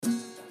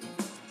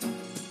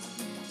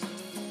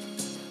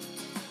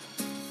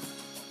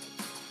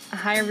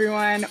Hi,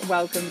 everyone.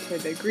 Welcome to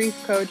The Grief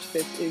Coach.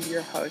 This is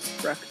your host,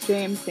 Brooke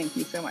James. Thank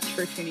you so much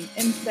for tuning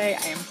in today.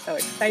 I am so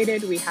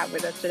excited. We have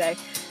with us today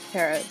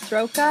Tara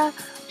Sroka.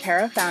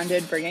 Tara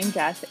founded Bringing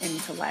Death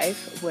into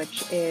Life,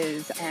 which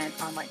is an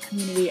online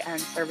community and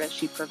service.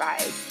 She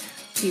provides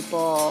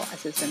people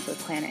assistance with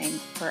planning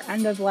for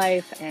end of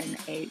life in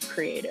a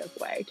creative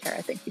way.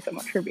 Tara, thank you so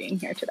much for being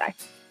here today.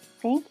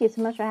 Thank you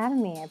so much for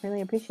having me. I really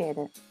appreciate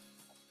it.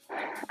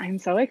 I'm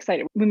so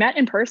excited. We met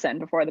in person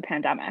before the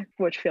pandemic,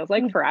 which feels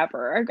like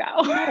forever ago.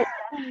 I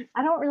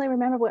don't really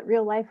remember what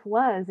real life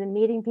was and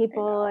meeting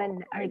people.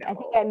 I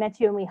think I met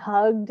you and we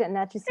hugged, and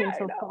that just seems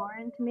so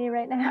foreign to me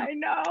right now. I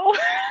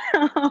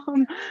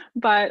know.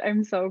 But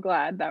I'm so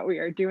glad that we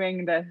are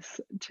doing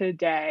this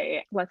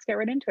today. Let's get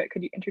right into it.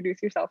 Could you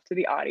introduce yourself to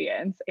the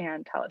audience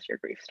and tell us your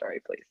grief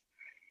story, please?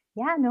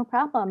 Yeah, no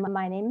problem.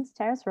 My name is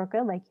Tara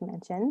Sroka, like you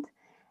mentioned.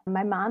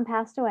 My mom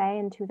passed away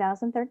in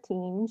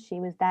 2013.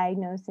 She was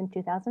diagnosed in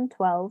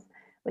 2012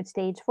 with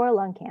stage 4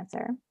 lung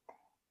cancer.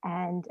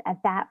 And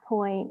at that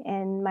point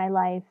in my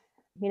life,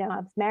 I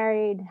was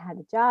married, had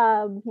a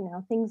job,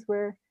 things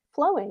were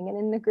flowing and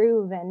in the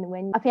groove. And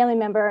when a family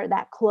member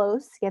that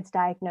close gets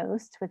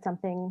diagnosed with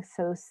something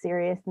so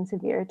serious and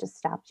severe, it just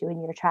stops you in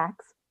your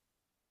tracks.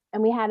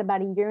 And we had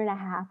about a year and a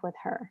half with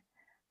her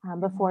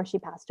before she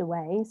passed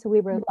away. So we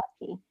were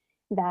lucky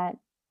that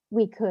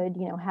we could,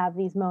 have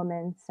these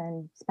moments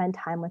and spend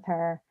time with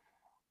her.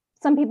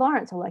 Some people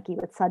aren't so lucky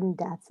with sudden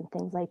deaths and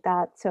things like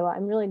that. So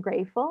I'm really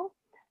grateful.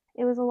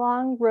 It was a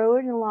long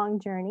road and a long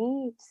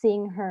journey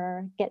seeing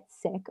her get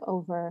sick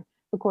over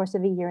the course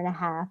of a year and a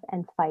half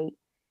and fight.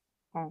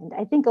 And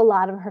I think a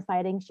lot of her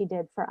fighting she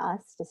did for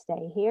us to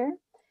stay here.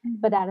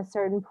 But at a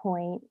certain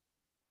point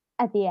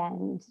at the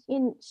end,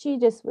 she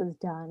just was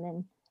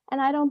done.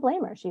 And I don't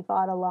blame her. She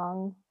fought a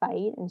long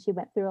fight and she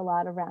went through a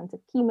lot of rounds of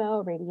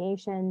chemo,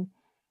 radiation.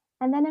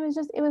 And then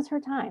it was her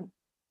time.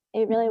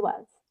 It really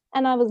was.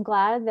 And I was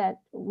glad that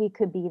we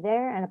could be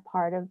there and a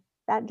part of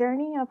that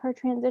journey of her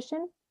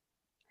transition.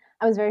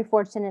 I was very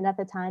fortunate at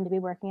the time to be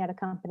working at a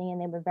company, and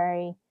they were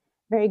very,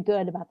 very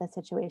good about the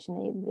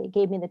situation. They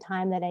gave me the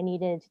time that I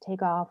needed to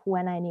take off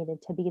when I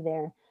needed to be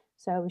there.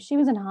 So she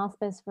was in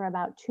hospice for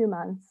about 2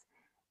 months.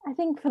 I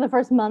think for the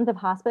first month of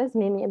hospice,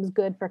 maybe it was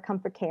good for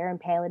comfort care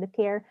and palliative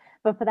care.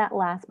 But for that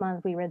last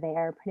month, we were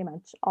there pretty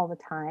much all the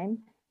time,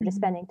 just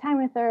spending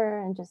time with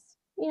her and just,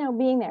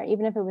 being there,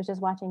 even if it was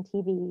just watching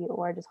TV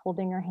or just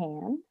holding her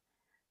hand.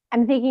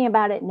 I'm thinking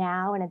about it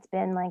now, and it's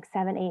been like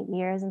 7, 8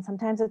 years, and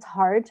sometimes it's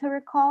hard to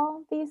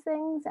recall these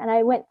things. And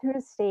I went through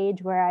a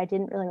stage where I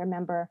didn't really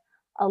remember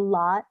a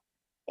lot.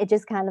 It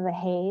just kind of a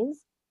haze.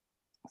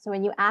 So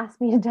when you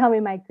ask me to tell me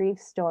my grief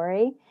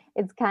story,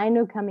 it's kind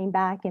of coming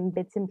back in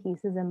bits and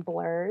pieces and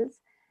blurs.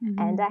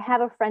 And I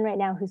have a friend right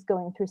now who's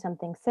going through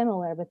something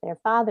similar with their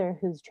father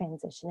who's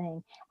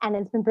transitioning. And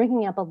it's been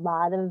bringing up a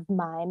lot of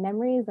my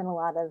memories and a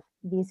lot of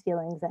these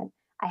feelings that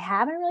I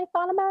haven't really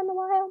thought about in a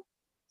while.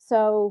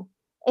 So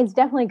it's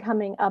definitely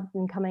coming up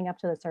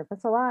to the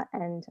surface a lot.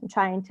 And I'm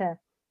trying to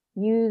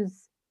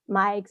use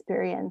my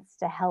experience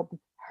to help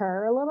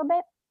her a little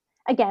bit.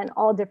 Again,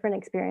 all different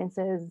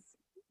experiences.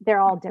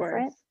 They're all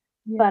different,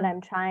 but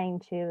I'm trying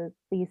to at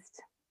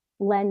least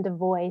lend a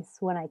voice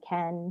when I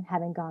can,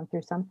 having gone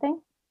through something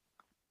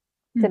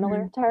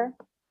similar to her.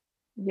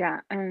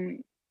 Yeah,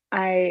 and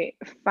I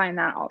find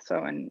that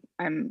also, and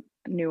I'm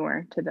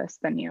newer to this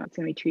than you. It's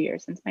gonna be 2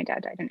 years since my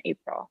dad died in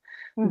April,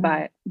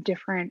 but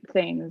different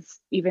things,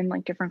 even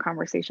like different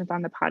conversations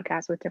on the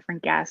podcast with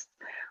different guests,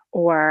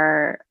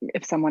 or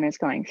if someone is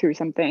going through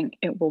something,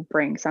 it will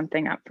bring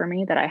something up for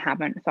me that I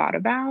haven't thought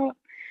about.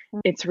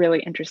 It's really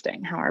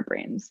interesting how our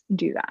brains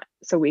do that,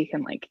 so we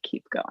can like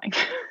keep going.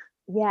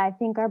 Yeah, I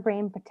think our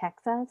brain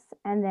protects us,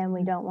 and then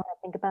we don't want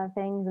to think about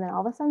things, and then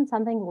all of a sudden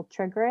something will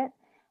trigger it,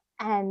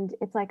 and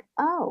it's like,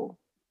 oh,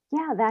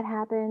 yeah, that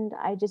happened.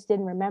 I just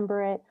didn't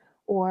remember it.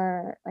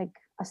 Or like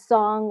a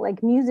song,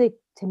 like music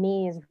to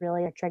me is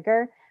really a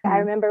trigger. I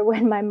remember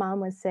when my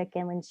mom was sick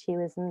and when she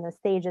was in the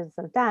stages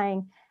of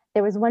dying,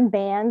 there was one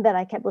band that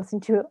I kept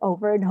listening to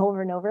over and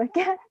over and over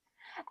again.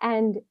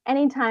 And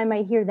anytime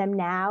I hear them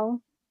now,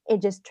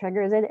 it just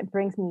triggers it. It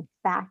brings me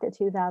back to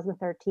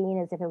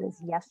 2013 as if it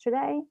was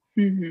yesterday.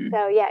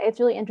 So yeah, it's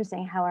really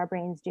interesting how our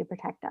brains do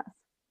protect us.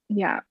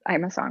 Yeah,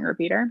 I'm a song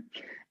repeater,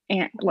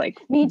 and like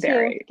Me too,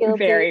 very, guilty.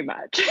 very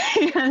much.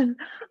 It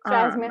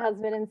drives my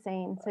husband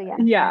insane. So yeah.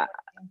 Yeah.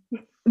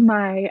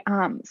 My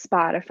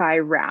Spotify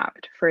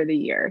Wrapped for the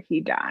year he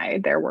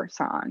died, there were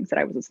songs that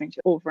I was listening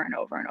to over and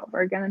over and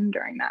over again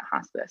during that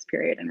hospice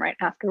period and right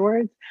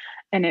afterwards.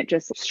 And it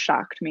just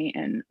shocked me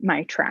in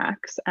my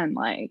tracks. And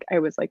like I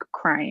was like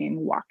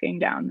crying walking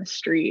down the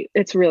street.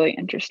 It's really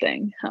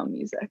interesting how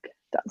music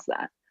does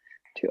that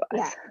to us.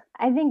 Yeah,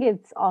 I think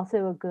it's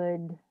also a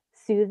good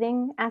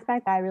soothing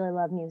aspect. I really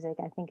love music.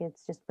 I think it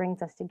just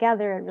brings us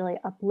together. It really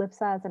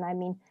uplifts us. And I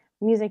mean,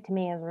 music to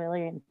me is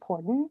really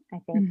important. I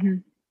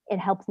think it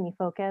helps me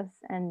focus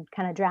and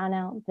kind of drown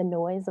out the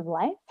noise of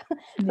life.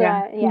 So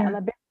I'm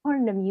a big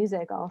proponent of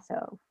music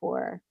also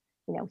for,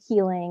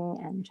 healing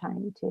and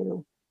trying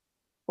to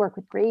work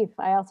with grief,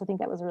 I also think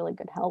that was a really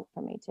good help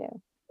for me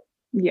too.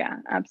 Yeah,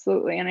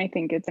 absolutely. And I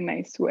think it's a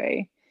nice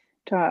way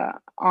to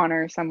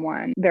honor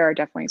someone. There are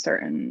definitely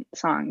certain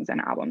songs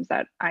and albums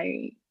that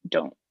I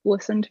don't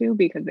listen to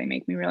because they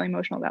make me really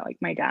emotional. That like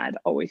my dad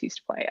always used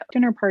to play at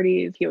dinner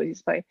parties. He always used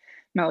to play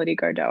Melody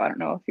Gardot. I don't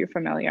know if you're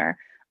familiar,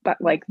 but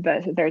like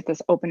there's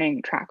this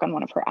opening track on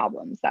one of her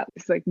albums that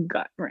is like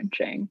gut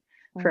wrenching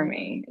for Mm.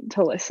 me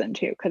to listen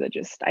to because it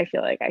just I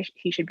feel like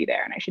he should be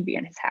there and I should be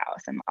in his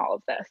house and all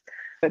of this.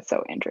 It's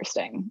so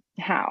interesting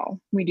how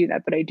we do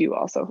that, but I do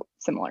also,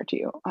 similar to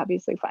you,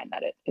 obviously find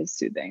that it is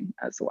soothing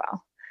as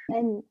well.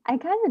 And I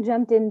kind of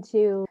jumped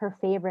into her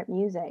favorite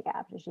music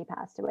after she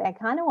passed away. I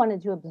kind of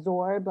wanted to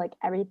absorb like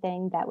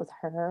everything that was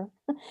her.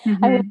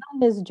 I went Mhm, on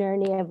this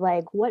journey of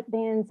like, what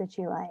bands did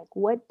she like?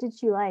 What did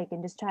she like?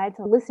 And just tried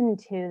to listen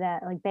to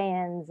that, like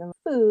bands and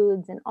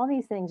foods and all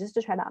these things, just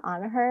to try to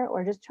honor her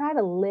or just try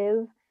to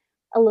live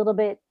a little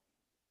bit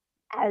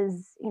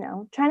as,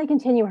 trying to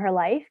continue her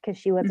life because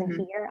she wasn't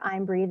mhm, here.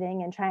 I'm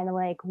breathing and trying to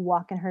like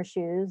walk in her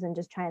shoes and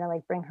just trying to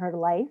like bring her to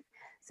life.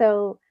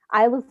 So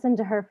I listened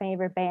to her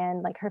favorite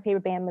band, like her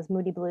favorite band was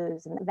Moody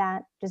Blues, and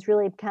that just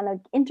really kind of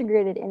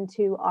integrated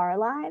into our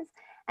lives.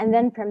 And mhm.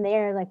 then from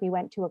there, like we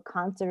went to a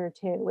concert or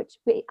two, which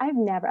I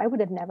would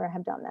have never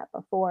have done that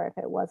before if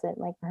it wasn't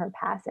like for her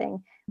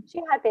passing.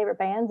 She had favorite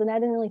bands, and I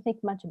didn't really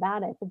think much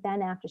about it. But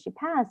then after she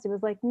passed, it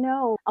was like,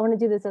 no, I want to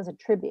do this as a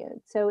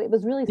tribute. So it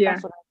was really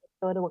Yeah. special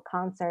go to a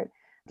concert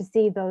to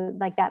see those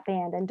like that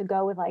band and to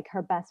go with like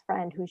her best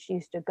friend who she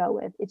used to go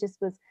with. It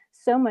just was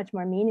so much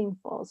more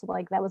meaningful. So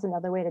like that was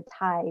another way to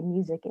tie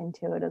music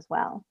into it as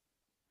well.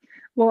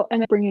 Well,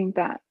 and bringing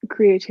that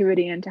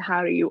creativity into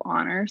how do you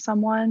honor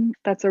someone,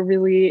 that's a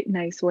really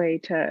nice way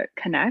to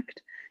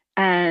connect.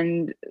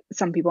 And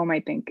some people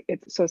might think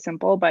it's so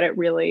simple, but it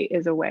really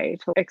is a way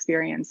to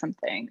experience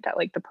something that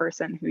like the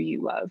person who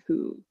you love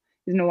who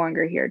is no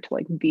longer here to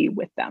like be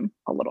with them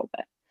a little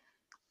bit.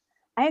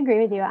 I agree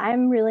with you.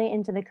 I'm really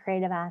into the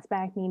creative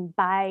aspect. I mean,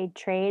 by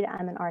trade,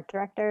 I'm an art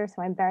director,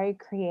 so I'm very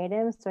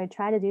creative. So I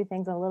try to do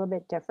things a little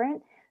bit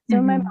different. So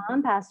when my Mhm,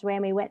 mom passed away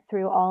and we went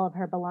through all of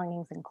her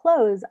belongings and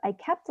clothes, I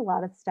kept a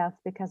lot of stuff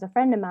because a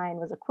friend of mine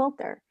was a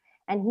quilter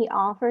and he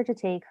offered to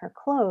take her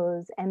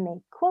clothes and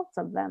make quilts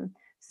of them.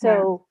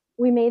 yeah. So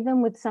we made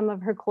them with some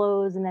of her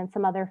clothes and then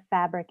some other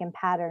fabric and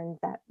patterns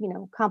that,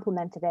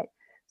 complemented it.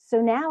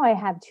 So now I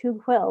have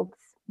two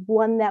quilts,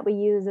 one that we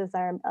use as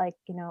our like,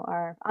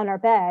 our on our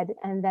bed,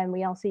 and then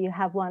we also you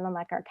have one on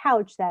like our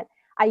couch that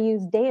I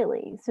use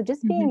daily. So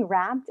just Mhm, being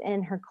wrapped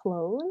in her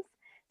clothes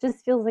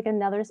just feels like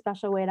another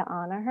special way to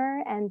honor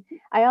her. And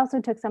I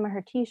also took some of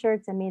her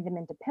t-shirts and made them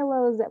into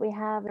pillows that we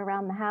have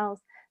around the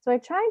house. So I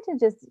tried to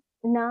just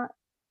not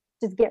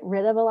just get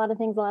rid of a lot of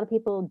things. A lot of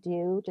people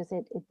do, just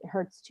it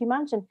hurts too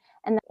much.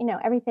 And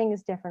everything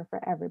is different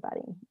for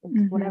everybody.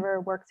 It's mhm. whatever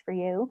works for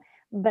you.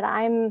 But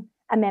I'm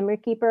a memory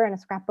keeper and a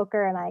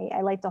scrapbooker, and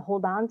I like to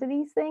hold on to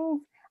these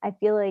things. I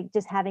feel like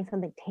just having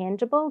something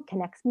tangible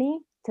connects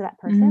me to that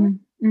person.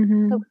 Mhm,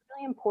 So mhm. it's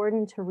really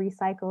important to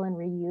recycle and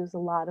reuse a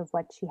lot of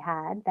what she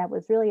had. That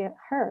was really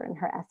her and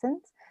her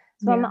essence.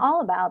 So I'm Yeah.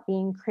 all about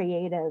being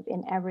creative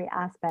in every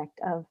aspect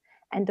of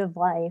end of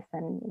life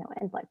and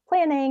end of life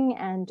planning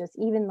and just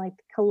even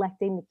like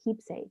collecting the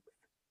keepsakes.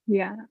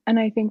 Yeah, and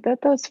I think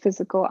that those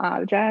physical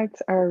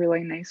objects are a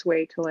really nice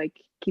way to, like,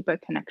 keep a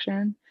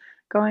connection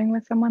going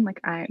with someone.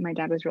 Like, my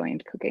dad was really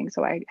into cooking,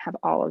 so I have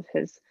all of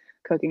his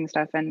cooking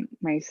stuff, and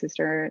my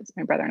sisters,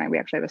 my brother and I, we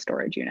actually have a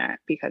storage unit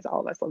because all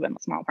of us live in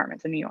small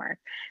apartments in New York.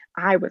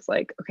 I was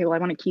like, "Okay, well, I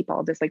wanna keep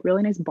all this, like,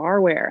 really nice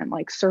barware and,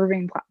 like,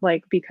 serving pla"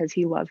 like, because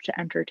he loved to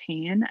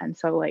entertain, and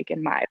so, like,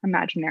 in my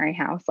imaginary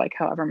house, like,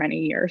 however many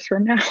years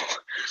from now,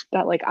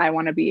 that, like, I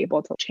wanna be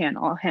able to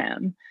channel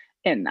him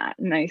in that.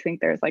 And I think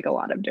there's like a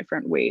lot of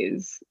different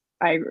ways.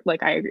 I'm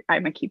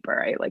a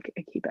keeper. I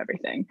keep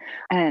everything.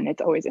 And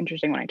it's always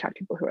interesting when I talk to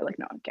people who are like,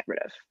 no, get rid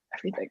of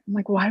everything. I'm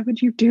like, why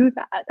would you do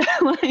that?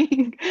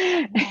 like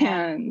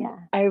Yeah, and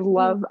yeah. I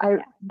love I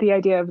Yeah. the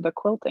idea of the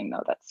quilting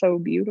though. That's so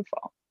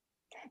beautiful.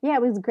 Yeah,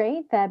 it was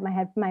great that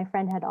my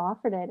friend had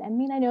offered it. I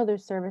mean, I know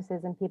there's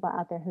services and people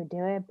out there who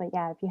do it, but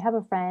yeah, if you have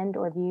a friend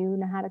or if you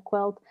know how to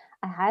quilt,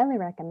 I highly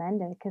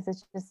recommend it because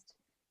it's just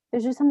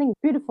there's just something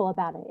beautiful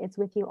about it. It's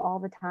with you all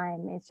the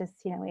time. It's just,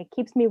 it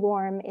keeps me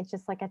warm. It's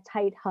just like a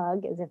tight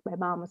hug as if my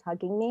mom was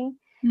hugging me.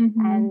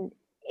 Mhm. And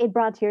it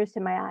brought tears to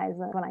my eyes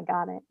when I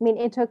got it. I mean,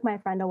 it took my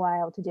friend a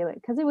while to do it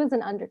because it was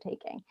an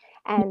undertaking.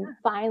 And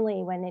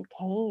finally, when it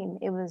came,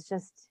 it was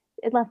just,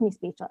 it left me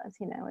speechless.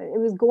 It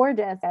was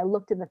gorgeous. I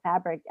looked at the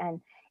fabric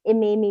and it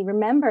made me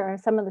remember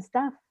some of the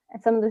stuff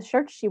and some of the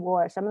shirts she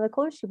wore, some of the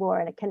clothes she wore,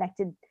 and it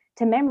connected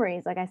to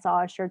memories. Like I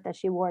saw a shirt that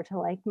she wore to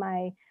like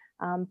my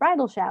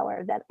bridal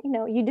shower that,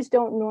 you just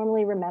don't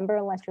normally remember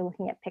unless you're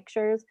looking at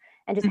pictures,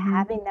 and just Mhm.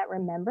 having that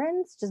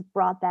remembrance just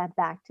brought that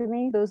back to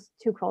me. Those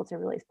two quilts are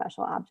really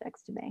special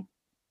objects to me.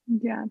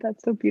 Yeah,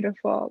 that's so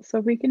beautiful. So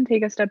we can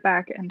take a step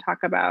back and talk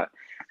about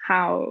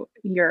how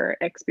your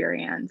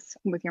experience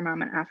with your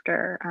mom and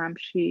after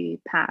she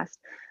passed,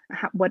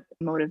 what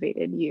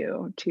motivated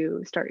you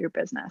to start your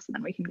business, and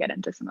then we can get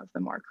into some of the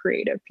more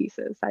creative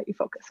pieces that you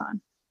focus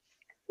on.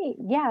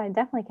 Yeah, I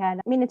definitely can.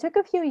 I mean, it took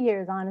a few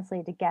years,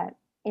 honestly, to get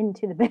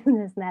into the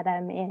business that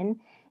I'm in.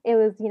 It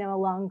was, a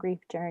long grief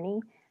journey.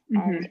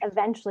 And Hmm.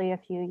 eventually, a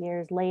few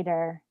years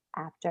later,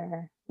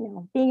 after,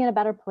 being in a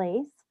better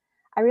place,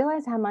 I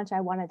realized how much I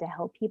wanted to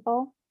help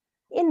people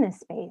in this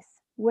space.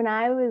 When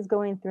I was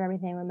going through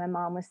everything when my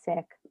mom was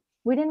sick,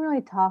 we didn't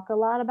really talk a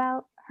lot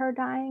about her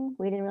dying.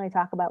 We didn't really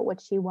talk about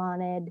what she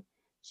wanted.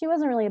 She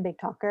wasn't really a big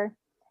talker.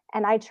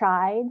 And I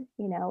tried,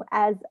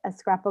 as a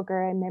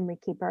scrapbooker and memory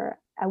keeper,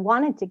 I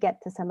wanted to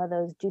get to some of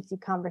those juicy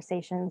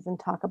conversations and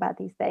talk about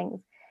these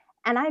things.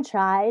 And I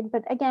tried,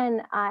 but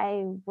again,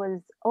 I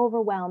was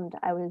overwhelmed.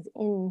 I was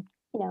in,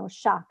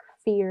 shock,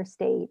 fear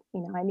state.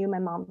 I knew my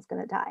mom was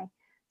going to die.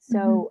 Hmm.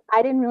 So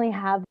I didn't really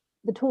have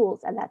the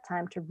tools at that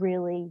time to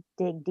really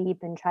dig deep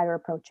and try to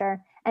approach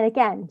her. And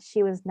again,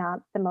 she was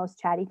not the most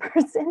chatty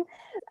person.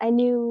 I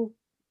knew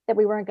that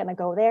we weren't going to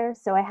go there.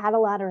 So I had a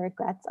lot of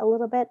regrets a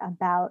little bit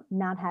about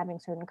not having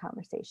certain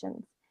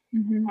conversations.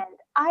 Hmm. And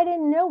I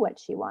didn't know what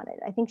she wanted.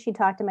 I think she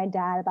talked to my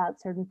dad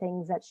about certain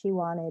things that she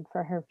wanted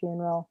for her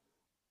funeral,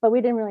 but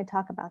we didn't really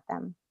talk about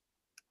them.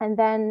 And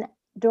then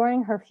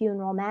during her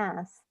funeral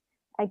mass,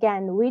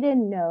 again, we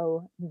didn't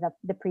know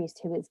the priest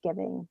who was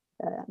giving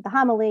the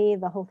homily,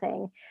 the whole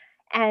thing.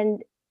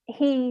 And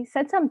he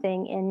said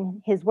something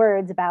in his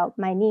words about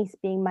my niece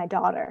being my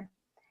daughter.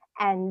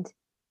 And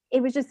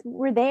it was just,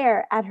 we're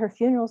there at her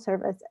funeral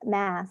service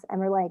mass, and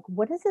we're like,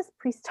 what is this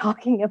priest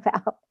talking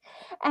about?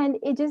 And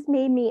it just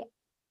made me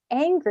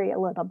angry a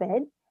little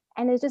bit.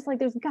 And it's just like,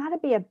 there's got to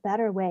be a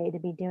better way to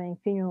be doing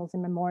funerals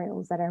and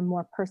memorials that are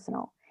more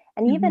personal.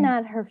 And even Hmm.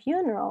 at her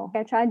funeral,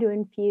 I tried to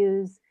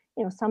infuse,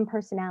 some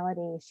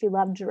personality. She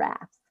loved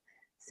giraffes.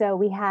 So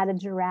we had a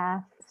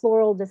giraffe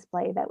floral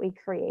display that we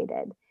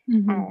created.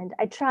 Hmm. And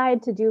I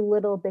tried to do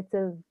little bits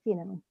of,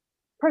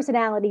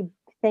 personality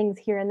things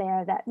here and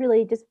there that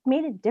really just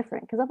made it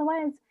different. Because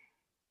otherwise,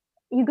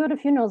 you go to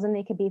funerals and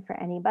they could be for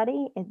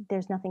anybody.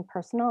 There's nothing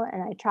personal.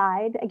 And I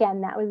tried.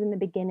 Again, that was in the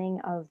beginning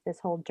of this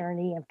whole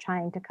journey of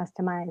trying to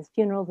customize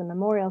funerals and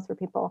memorials for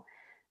people.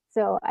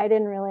 So I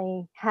didn't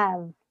really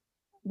have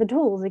the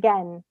tools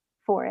again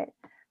for it.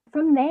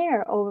 From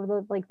there,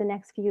 over the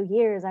next few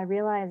years, I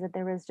realized that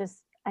there was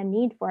just a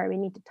need for it. We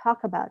need to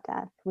talk about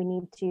death. We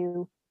need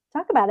to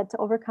talk about it to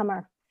overcome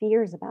our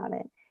fears about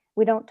it.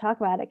 We don't talk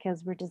about it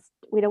because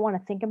we don't want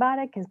to think about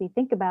it, because we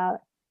think about,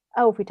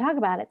 oh, if we talk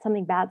about it,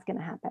 something bad's going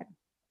to happen.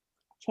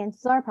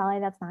 Chances are probably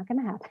that's not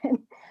going to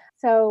happen.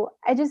 So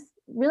I just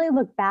really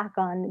look back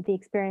on the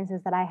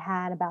experiences that I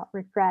had about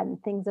regret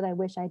and things that I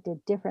wish I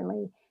did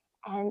differently.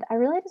 And I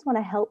really just want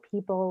to help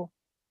people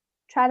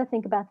try to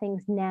think about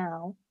things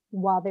now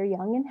while they're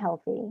young and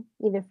healthy,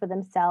 either for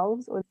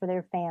themselves or for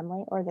their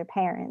family or their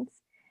parents,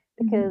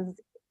 Hmm.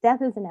 because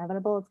death is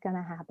inevitable. It's going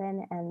to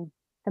happen. And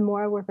the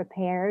more we're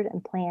prepared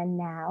and plan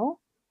now,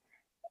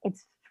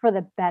 it's for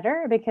the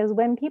better, because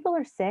when people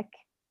are sick,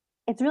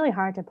 it's really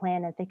hard to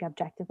plan and think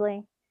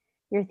objectively.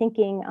 You're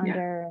thinking Yeah.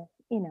 under,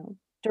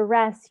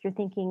 duress, you're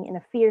thinking in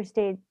a fear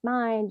state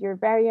mind, you're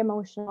very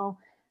emotional.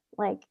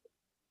 Like,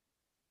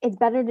 it's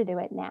better to do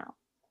it now.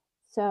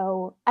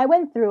 So I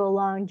went through a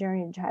long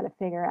journey to try to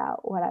figure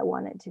out what I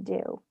wanted to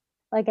do.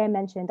 Like I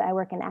mentioned, I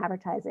work in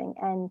advertising,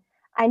 and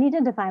I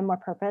needed to find more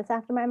purpose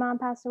after my mom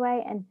passed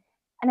away. And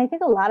I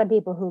think a lot of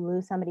people who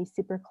lose somebody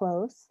super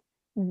close,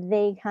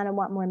 they kind of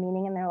want more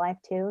meaning in their life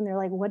too. And they're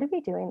like, what are we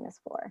doing this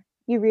for?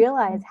 You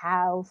realize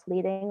how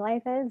fleeting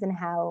life is and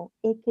how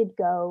it could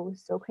go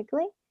so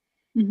quickly.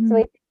 So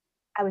Hmm.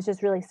 I was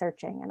just really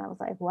searching, and I was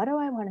like, what do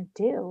I want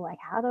to do? Like,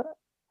 how do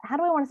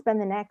I want to spend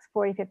the next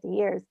 40, 50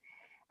 years?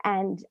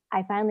 And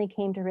I finally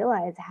came to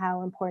realize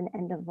how important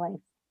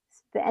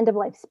the end of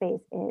life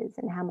space is,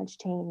 and how much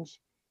change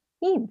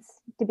needs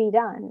to be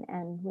done,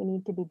 and we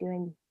need to be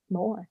doing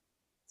more.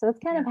 So that's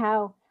kind Yeah. of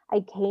how I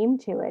came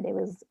to it. It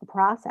was a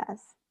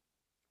process.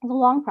 It was a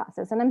long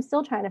process, and I'm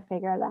still trying to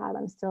figure it out.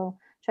 I'm still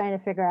trying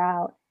to figure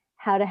out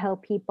how to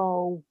help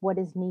people, what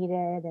is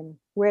needed, and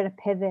where to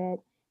pivot,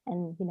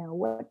 and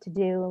what to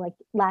do. Like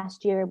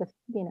last year with,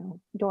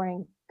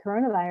 during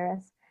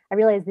coronavirus, I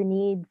realized the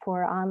need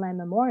for online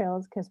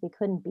memorials, because we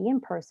couldn't be in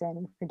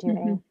person for Hmm.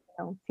 doing,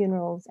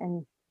 funerals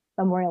and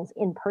memorials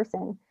in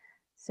person.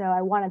 So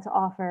I wanted to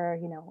offer,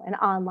 an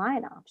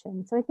online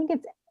option. So I think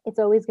it's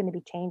always going to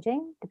be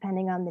changing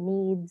depending on the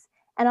needs,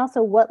 and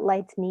also what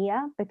lights me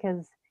up,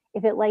 because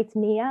if it lights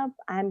me up,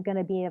 I'm going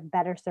to be a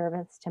better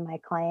service to my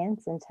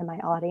clients and to my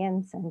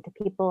audience and to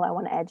people I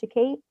want to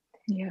educate.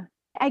 Yeah.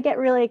 I get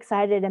really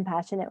excited and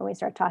passionate when we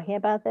start talking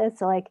about this.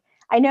 So, like,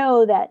 I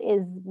know that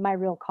is my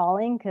real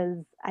calling,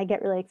 because I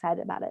get really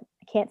excited about it.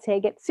 I can't say I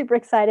get super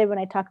excited when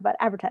I talk about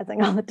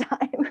advertising all the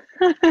time.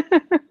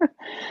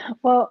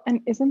 Well,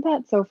 and isn't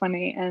that so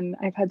funny? And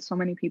I've had so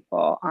many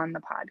people on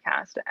the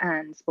podcast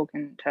and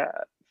spoken to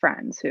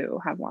friends who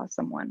have lost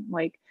someone.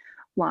 Like,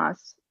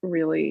 loss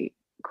really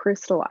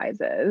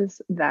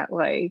crystallizes that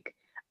like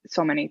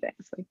so many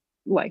things, like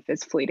life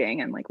is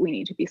fleeting and like we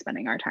need to be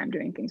spending our time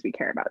doing things we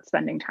care about,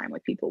 spending time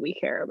with people we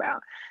care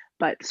about.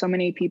 But so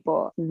many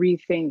people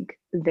rethink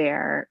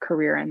their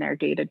career and their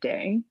day to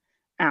day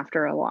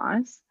after a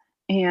loss.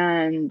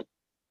 And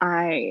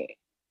I,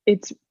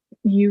 it's,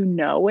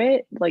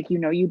 it, like,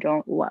 you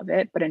don't love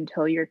it, but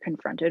until you're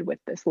confronted with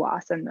this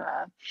loss and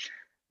the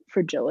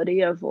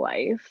fragility of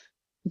life,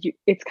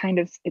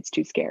 it's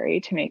too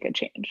scary to make a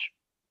change.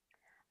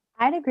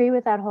 I'd agree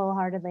with that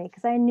wholeheartedly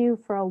because I knew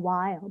for a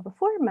while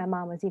before my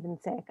mom was even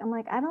sick, I'm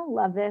like, I don't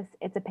love this.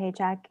 It's a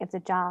paycheck, it's a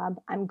job.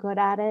 I'm good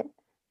at it.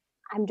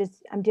 I'm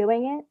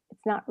doing it.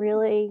 It's not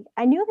really,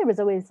 I knew there was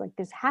always like,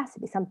 there has to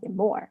be something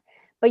more,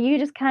 but you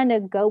just kind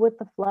of go with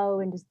the flow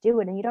and just do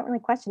it. And you don't really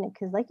question it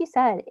because, like you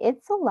said,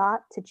 it's a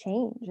lot to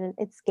change.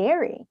 It's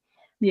scary.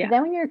 But Yeah.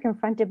 then when you're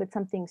confronted with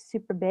something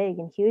super big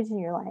and huge in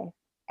your life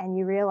and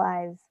you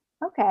realize,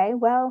 okay,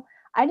 well,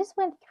 I just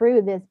went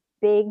through this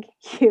big,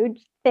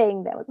 huge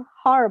thing that was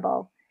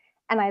horrible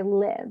and I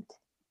lived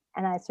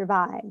and I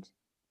survived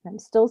and I'm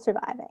still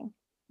surviving.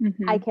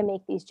 I Hmm. can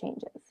make these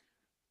changes.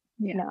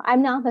 Yeah.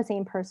 I'm not the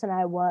same person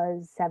I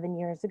was 7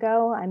 years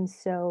ago. I'm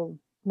so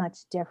much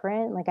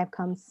different. Like I've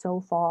come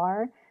so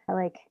far.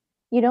 Like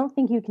you don't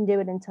think you can do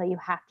it until you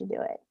have to do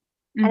it.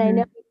 And I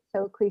know Hmm. it's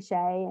so cliche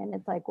and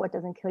it's like what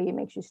doesn't kill you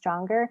makes you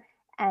stronger.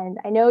 And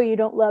I know you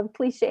don't love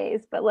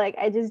cliches, but like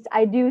I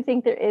do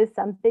think there is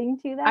something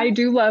to I that.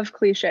 do love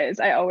cliches.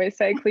 I always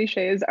say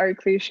cliches are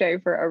cliche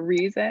for a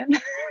reason.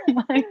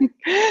 Like,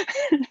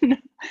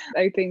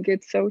 I think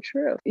it's so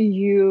true.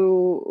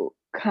 You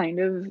kind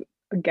of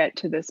get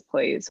to this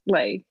place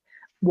like,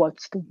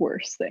 what's the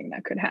worst thing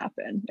that could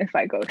happen if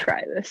I go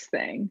try this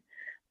thing?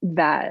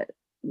 That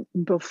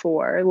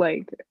before,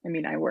 like, I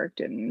mean, I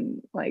worked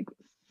in like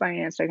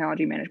finance,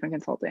 technology, management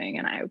consulting,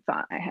 and I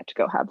thought I had to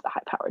go have the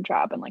high powered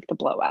job and like the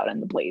blowout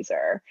and the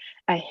blazer.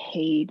 I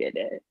hated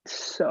it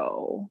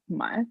so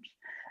much.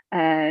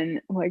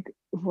 And like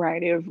a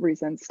variety of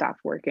reasons stopped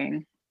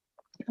working.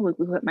 We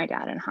put my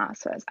dad in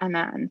hospice. And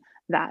then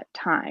that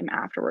time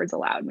afterwards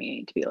allowed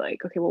me to be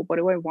like, okay, well, what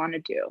do I want to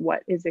do?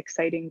 What is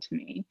exciting to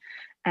me?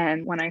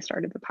 And when I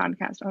started the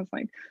podcast, I was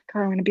like,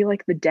 God, I want to be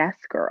like the death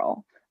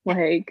girl.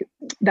 Like,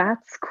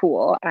 that's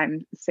cool.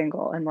 I'm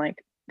single and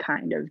like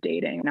kind of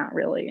dating, not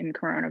really in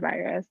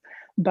coronavirus,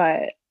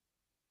 but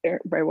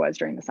I was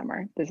during the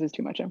summer. This is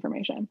too much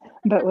information.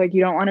 But like,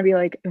 you don't want to be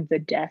like the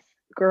death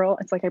girl.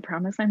 It's like, I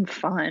promise I'm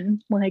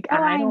fun. Like, Oh,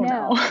 I I don't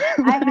know. know.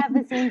 I have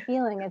the same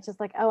feeling. It's just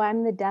like, oh,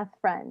 I'm the death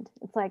friend.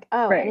 It's like,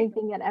 oh, Right.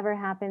 anything that ever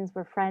happens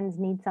where friends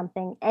need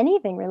something,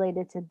 anything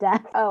related to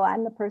death. Oh,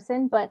 I'm the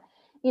person. But,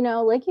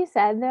 like you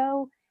said,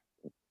 though,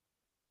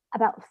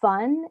 about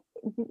fun,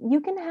 you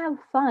can have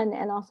fun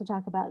and also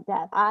talk about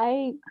death.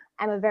 I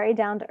am a very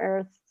down to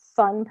earth,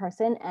 fun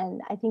person.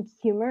 And I think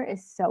humor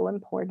is so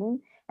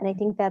important. And I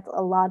think that's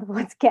a lot of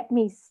what's kept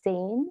me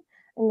sane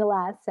in the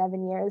last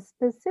 7 years,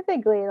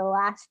 specifically the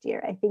last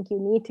year. I think you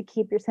need to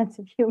keep your sense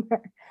of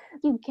humor.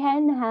 You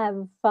can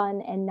have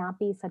fun and not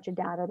be such a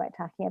downer by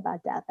talking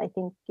about death. I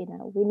think,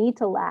 we need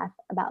to laugh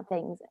about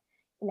things.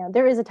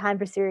 There is a time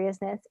for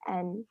seriousness,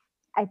 and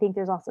I think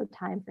there's also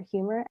time for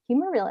humor.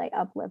 Humor really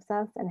uplifts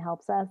us and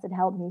helps us. It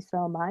helped me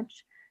so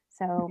much.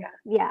 So,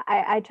 yeah,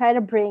 I try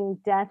to bring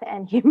death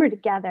and humor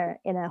together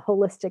in a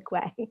holistic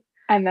way.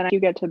 And then you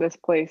get to this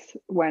place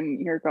when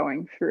you're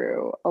going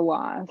through a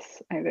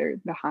loss, either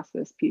the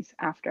hospice piece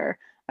after,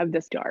 of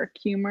this dark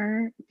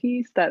humor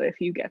piece that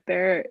if you get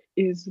there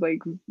is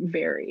like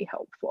very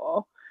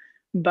helpful.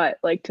 But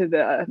like to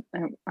the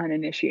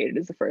uninitiated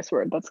is the first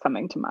word that's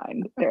coming to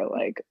mind. They're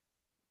like,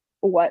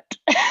 what?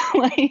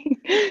 Like,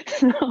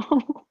 so,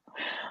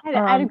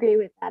 I'd agree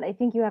with that. I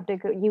think you have to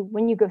go,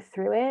 when you go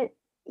through it,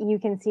 you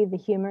can see the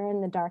humor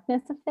and the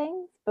darkness of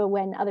things. But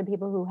when other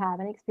people who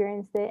haven't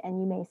experienced it,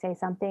 and you may say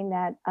something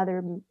that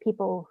other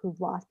people who've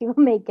lost people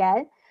may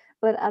get,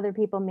 but other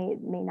people may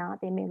not.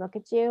 They may look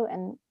at you,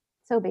 and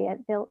so be it.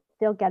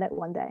 They'll get it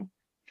one day.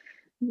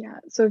 yeah.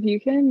 So if you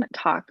can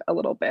talk a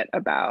little bit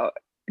about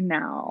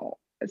now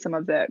some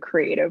of the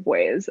creative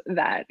ways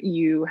that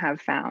you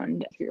have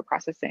found through your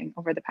processing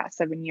over the past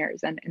 7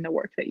 years and in the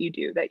work that you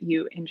do, that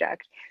you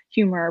inject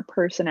humor,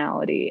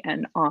 personality,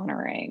 and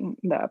honoring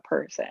the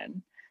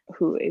person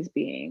who is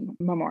being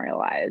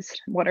memorialized.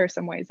 What are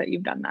some ways that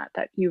you've done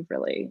that you've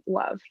really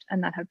loved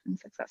and that have been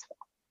successful?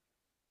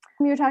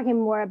 You're talking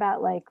more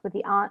about like with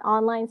the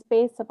online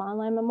space of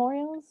online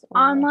memorials,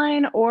 or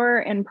Online or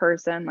in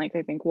person, like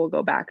I think we'll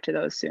go back to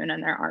those soon.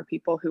 And there are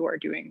people who are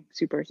doing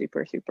super,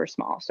 super, super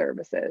small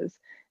services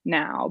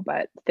now,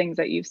 but things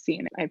that you've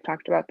seen, I've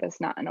talked about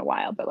this not in a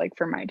while, but like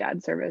for my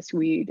dad's service,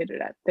 we did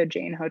it at the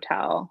Jane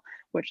Hotel,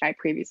 which I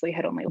previously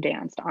had only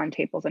danced on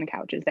tables and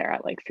couches there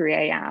at like 3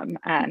 a.m.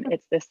 And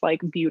it's this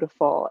like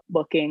beautiful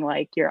looking,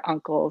 like your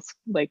uncle's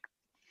like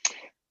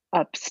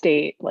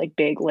upstate, like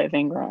big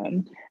living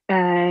room.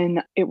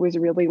 And it was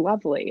really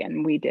lovely.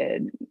 And we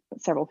did,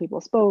 several people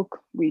spoke.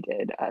 We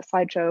did a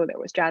slideshow. There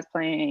was jazz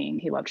playing.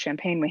 He loved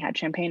champagne. We had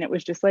champagne. It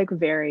was just like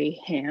very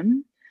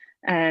him.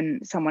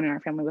 And someone in our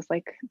family was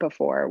like,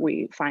 before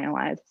we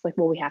finalized, it's like,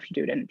 well, we have to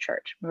do it in a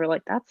church. We were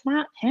like, that's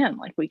not him.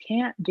 Like, we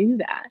can't do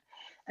that.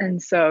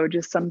 And so,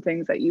 just some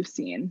things that you've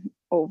seen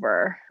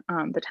over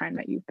the time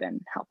that you've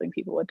been helping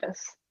people with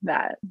this,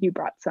 that you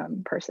brought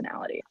some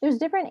personality. There's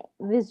different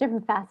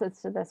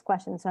facets to this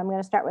question. So I'm going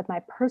to start with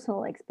my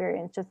personal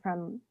experience just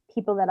from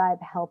people that I've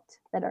helped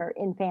that are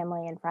in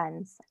family and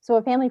friends. So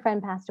a family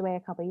friend passed away a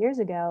couple years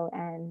ago,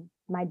 and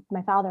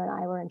my father and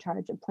I were in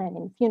charge of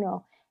planning the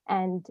funeral.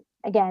 And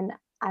again,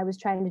 I was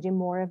trying to do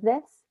more of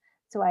this.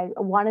 So I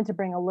wanted to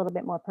bring a little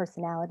bit more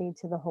personality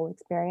to the whole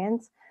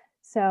experience.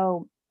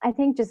 So I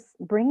think just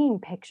bringing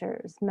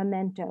pictures,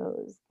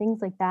 mementos,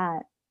 things like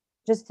that,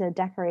 just to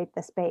decorate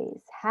the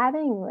space,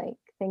 having like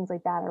things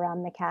like that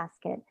around the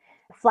casket.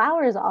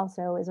 Flowers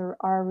also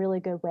are a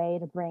really good way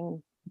to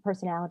bring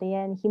personality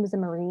in. He was a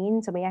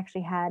Marine, so we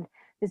actually had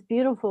this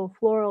beautiful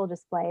floral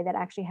display that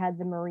actually had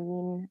the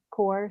Marine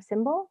Corps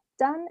symbol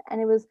done, and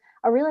it was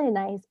a really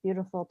nice,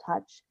 beautiful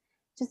touch.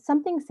 Just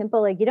something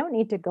simple, like you don't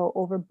need to go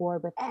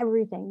overboard with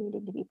everything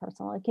needing to be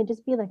personal. It can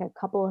just be like a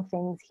couple of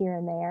things here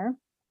and there.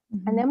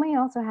 And Mhm. then we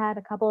also had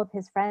a couple of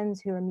his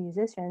friends who are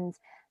musicians.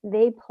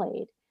 They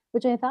played,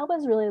 which I thought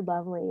was really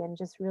lovely and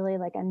just really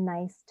like a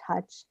nice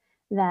touch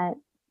that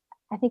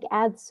I think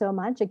adds so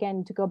much.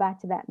 Again, to go back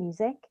to that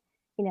music,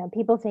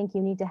 people think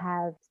you need to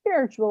have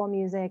spiritual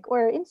music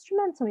or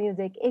instrumental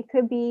music. It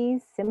could be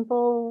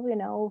simple,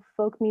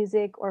 folk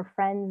music or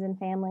friends and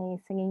family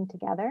singing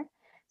together.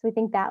 So I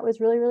think that was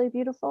really, really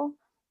beautiful.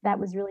 That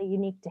Mhm. was really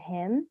unique to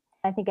him.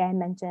 I think I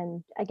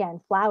mentioned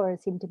again,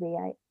 flowers seem to be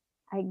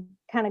I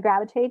kind of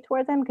gravitate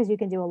towards them because you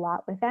can do a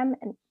lot with them.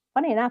 And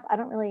funny enough, I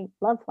don't really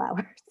love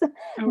flowers.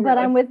 Oh, But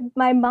I'm really? with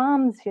my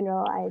mom's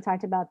funeral. I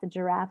talked about the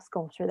giraffe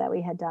sculpture that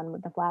we had done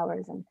with the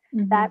flowers, and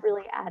Hmm. that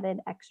really added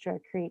extra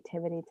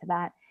creativity to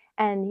that.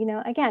 And,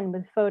 again,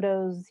 with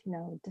photos,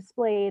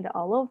 displayed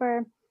all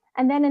over.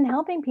 And then in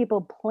helping people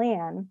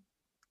plan,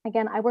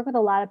 again, I work with a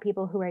lot of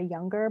people who are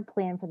younger,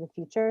 plan for the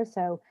future.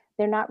 So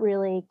they're not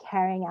really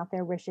carrying out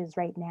their wishes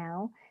right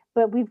now.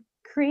 But we've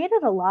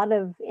created a lot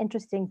of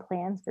interesting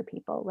plans for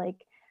people.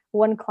 Like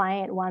one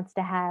client wants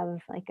to have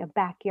like a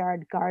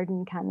backyard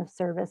garden kind of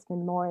service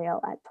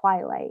memorial at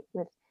twilight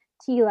with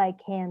tea light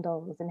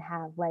candles and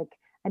have like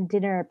a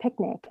dinner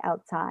picnic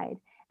outside.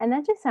 And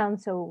that just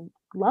sounds so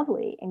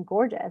lovely and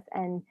gorgeous.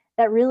 And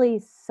that really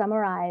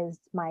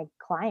summarized my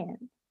client.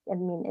 I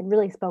mean, it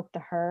really spoke to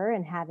her,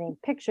 and having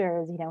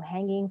pictures,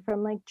 hanging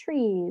from like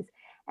trees,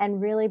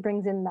 and really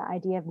brings in the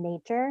idea of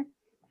nature.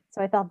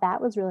 So I thought that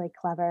was really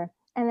clever.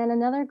 And then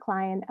another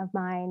client of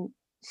mine,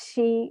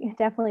 she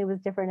definitely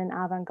was different and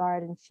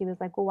avant-garde, and she was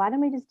like, "Well, why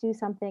don't we just do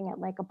something at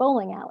like a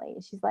bowling alley?"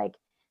 She's like,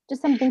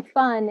 "Just something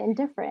fun and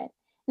different."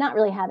 Not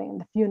really having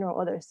the funeral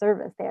or their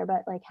service there,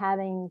 but like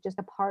having just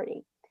a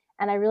party.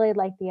 And I really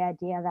like the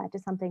idea of that,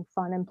 just something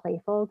fun and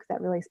playful, because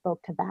that really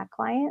spoke to that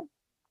client.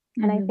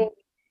 And I Hmm. think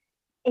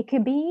it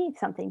could be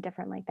something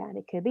different like that.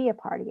 It could be a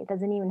party. It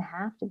doesn't even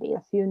have to be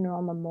a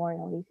funeral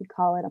memorial. You could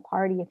call it a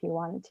party if you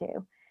wanted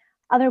to.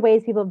 Other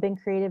ways people have been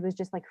creative is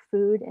just like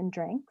food and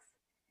drinks,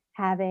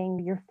 having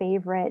your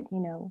favorite,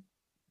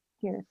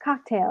 your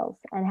cocktails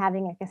and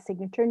having like a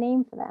signature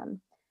name for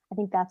them. I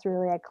think that's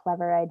really a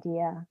clever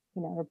idea,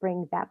 to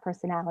bring that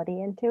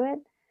personality into it.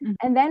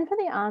 And then for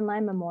the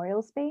online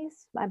memorial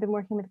space, I've been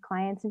working with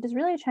clients and just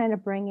really trying to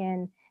bring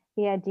in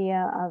the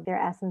idea of their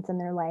essence in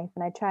their life.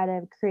 And I try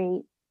to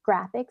create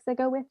graphics that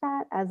go with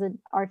that. As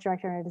an art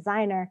director and a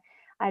designer,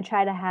 I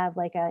try to have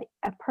like a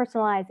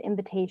personalized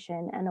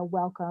invitation and a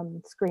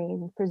welcome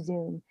screen for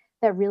Zoom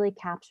that really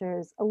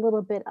captures a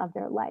little bit of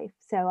their life.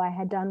 So I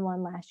had done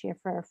one last year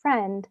for a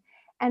friend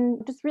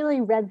and just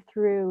really read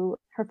through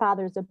her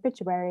father's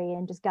obituary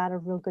and just got a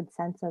real good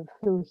sense of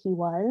who he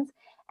was.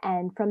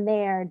 And from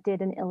there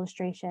did an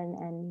illustration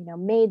and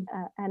made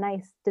a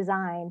nice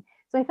design.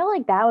 So I felt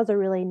like that was a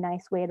really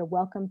nice way to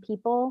welcome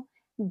people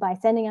by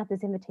sending out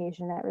this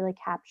invitation that really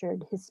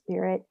captured his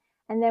spirit.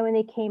 And then when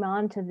they came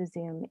on to the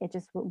Zoom, it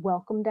just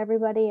welcomed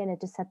everybody, and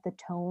it just set the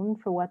tone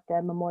for what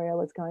the memorial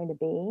was going to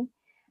be.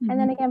 And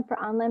then Hmm. again, for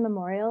online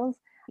memorials,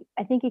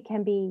 I think it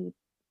can be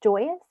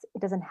joyous.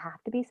 It doesn't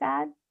have to be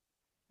sad.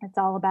 It's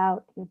all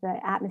about the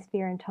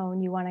atmosphere and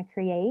tone you want to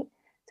create.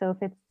 So if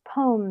it's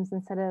poems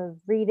instead of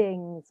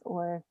readings,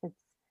 or if it's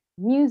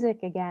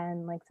music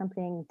again, like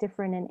something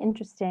different and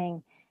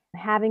interesting,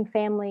 having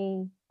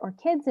family or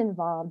kids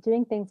involved,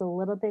 doing things a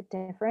little bit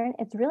different,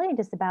 it's really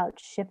just about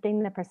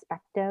shifting the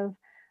perspective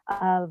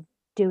of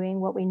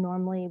doing what we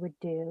normally would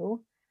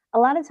do. A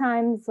lot of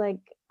times, like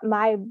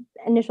my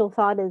initial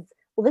thought is,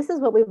 well, this is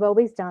what we've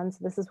always done, so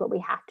this is what we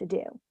have to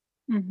do.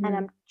 And Hmm.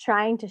 I'm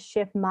trying to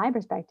shift my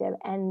perspective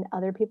and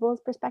other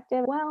people's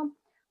perspective. Well,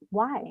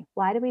 why?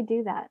 Why do we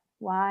do that?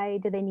 Why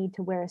do they need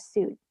to wear a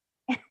suit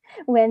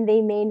when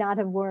they may not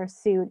have wore a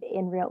suit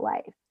in real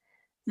life?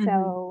 Hmm.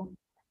 So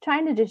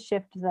trying to just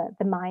shift the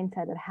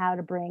mindset of how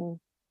to bring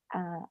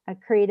a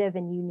creative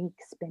and unique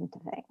spin to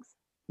things.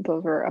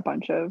 Those were a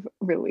bunch of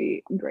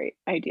really great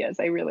ideas.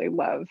 I really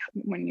love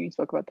when you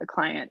spoke about the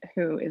client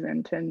who is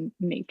into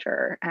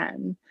nature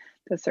and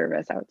the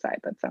service outside.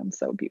 That sounds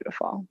so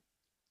beautiful.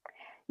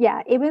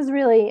 Yeah, it was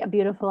really a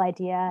beautiful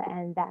idea,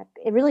 and that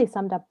it really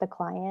summed up the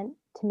client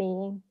to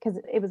me because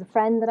it was a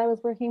friend that I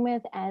was working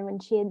with, and when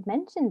she had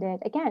mentioned it,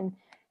 again,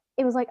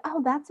 it was like,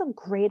 "Oh, that's a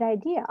great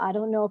idea. I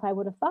don't know if I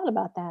would have thought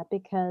about that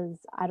because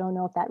I don't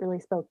know if that really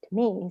spoke to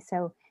me."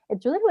 So,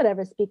 it's really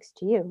whatever speaks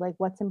to you, like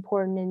what's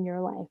important in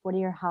your life, what are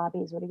your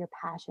hobbies, what are your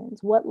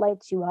passions, what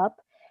lights you up,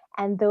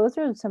 and those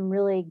are some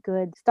really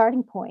good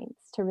starting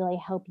points to really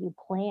help you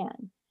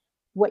plan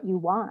what you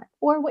want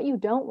or what you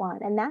don't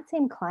want. And that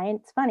same client,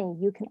 it's funny,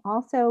 you can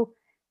also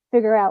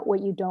figure out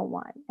what you don't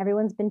want.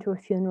 Everyone's been to a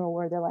funeral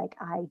where they're like,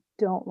 I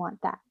don't want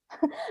that,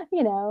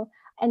 you know?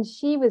 And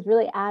she was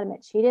really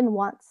adamant. She didn't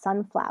want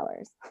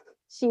sunflowers.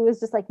 She was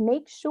just like,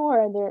 make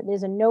sure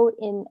there's a note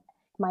in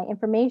my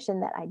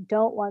information that I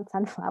don't want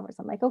sunflowers.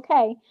 I'm like,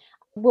 okay,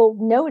 we'll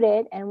note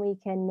it and we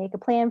can make a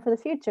plan for the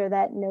future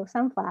that no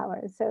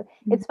sunflowers. So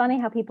it's funny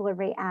how people are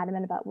very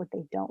adamant about what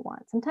they don't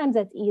want. Sometimes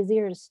that's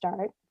easier to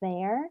start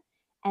there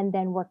and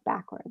then work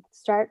backwards.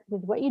 Start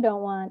with what you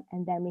don't want,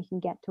 and then we can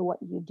get to what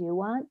you do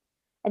want.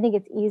 I think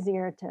it's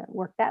easier to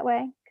work that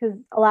way because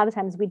a lot of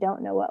times we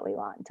don't know what we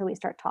want until we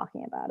start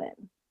talking about it.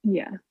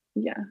 Yeah,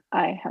 yeah,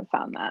 I have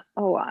found that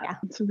a lot. Yeah.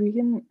 So we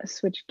can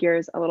switch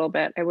gears a little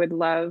bit. I would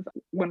love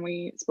when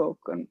we spoke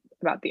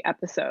about the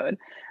episode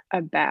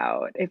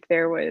about if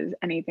there was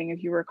anything,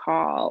 if you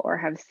recall or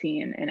have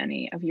seen in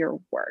any of your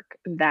work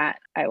that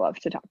I love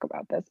to talk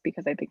about this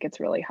because I think it's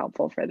really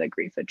helpful for the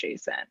grief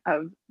adjacent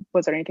of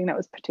was there anything that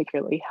was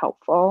particularly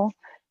helpful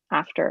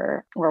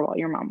after or while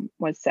your mom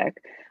was sick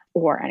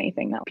or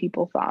anything that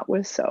people thought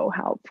was so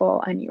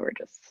helpful and you were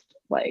just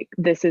like,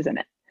 this isn't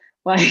it.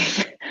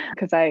 Like,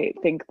 because I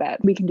think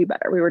that we can do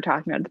better. We were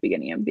talking at the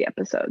beginning of the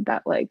episode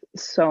that like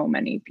so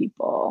many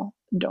people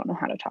don't know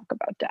how to talk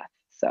about death.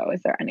 So,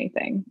 is there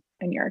anything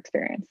in your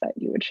experience that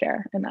you would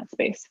share in that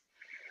space?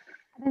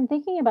 I've been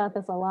thinking about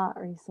this a lot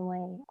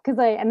recently because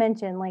I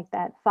mentioned like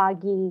that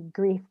foggy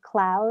grief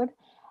cloud.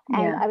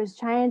 And Yeah. I was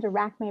trying to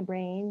rack my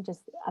brain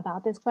just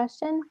about this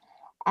question.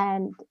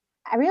 And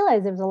I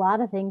realized there was a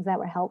lot of things that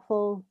were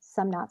helpful,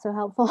 some not so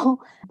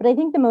helpful. But I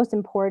think the most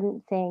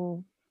important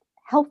thing,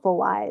 helpful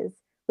wise,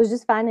 was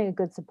just finding a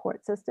good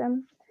support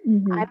system.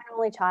 I'm Hmm. an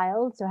only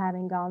child, so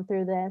having gone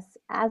through this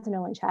as an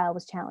only child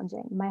was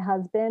challenging. My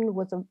husband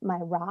was my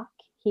rock.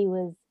 He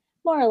was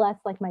more or less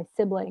like my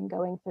sibling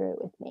going through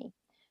it with me.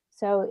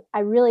 So I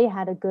really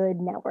had a good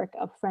network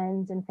of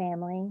friends and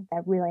family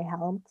that really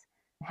helped.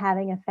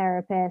 Having a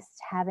therapist,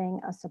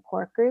 having a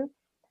support group,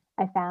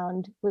 I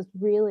found was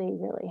really,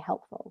 really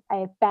helpful.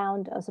 I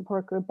found a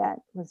support group that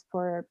was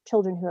for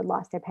children who had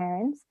lost their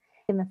parents.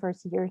 In the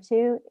first year or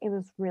two, it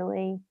was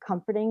really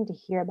comforting to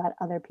hear about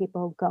other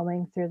people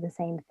going through the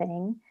same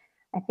thing.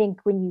 I think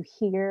when you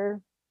hear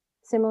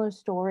similar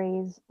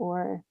stories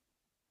or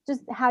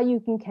just how you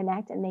can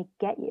connect and they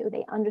get you,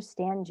 they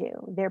understand you.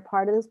 They're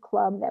part of this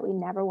club that we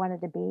never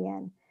wanted to be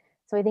in.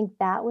 So I think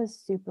that was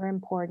super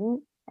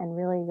important and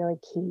really, really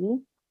key.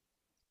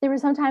 There were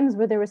some times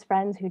where there was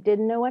friends who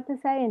didn't know what to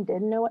say and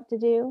didn't know what to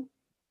do,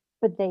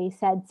 but they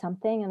said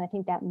something, and I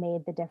think that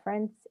made the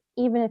difference,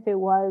 even if it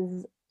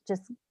was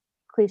just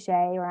cliche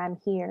or I'm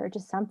here,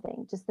 just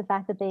something, just the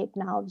fact that they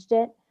acknowledged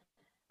it.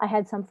 I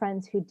had some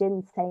friends who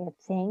didn't say a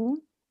thing,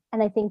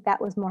 and I think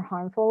that was more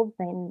harmful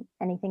than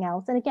anything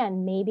else. And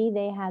again, maybe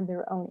they had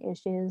their own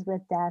issues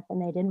with death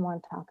and they didn't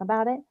want to talk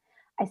about it.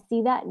 I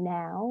see that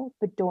now,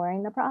 but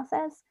during the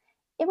process,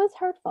 it was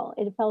hurtful.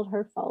 It felt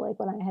hurtful. Like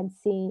when I had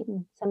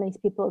seen some of these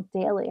people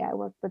daily, I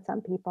worked with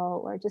some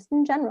people or just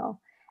in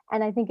general.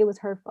 And I think it was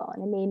hurtful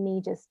and it made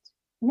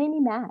me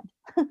mad.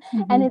 And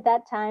Hmm. at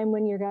that time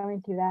when you're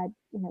going through that,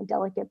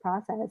 delicate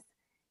process,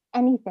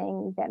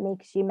 anything that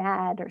makes you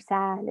mad or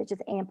sad, it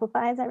just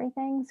amplifies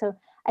everything. So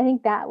I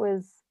think that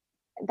was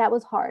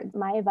hard.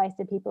 My advice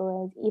to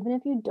people is even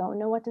if you don't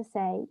know what to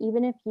say,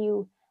 even if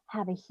you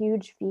have a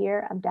huge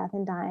fear of death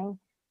and dying,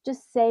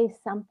 just say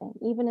something.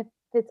 Even if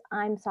it's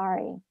I'm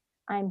sorry,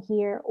 I'm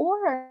here.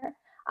 Or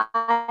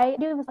I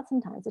do this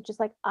sometimes. It's just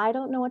like I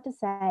don't know what to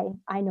say.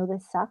 I know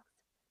this sucks.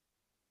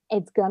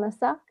 It's gonna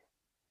suck,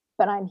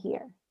 but I'm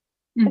here.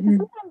 Because Hmm.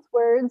 sometimes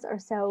words are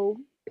so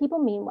people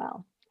mean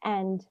well.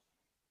 And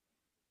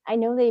I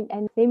know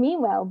they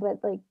mean well,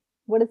 but like,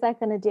 what is that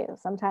going to do?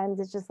 Sometimes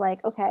it's just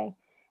like, okay.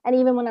 And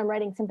even when I'm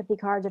writing sympathy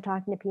cards or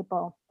talking to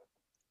people,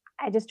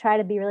 I just try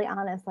to be really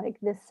honest, like,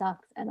 this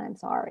sucks and I'm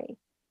sorry.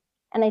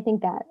 And I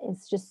think that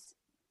is just,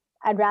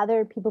 I'd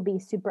rather people be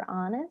super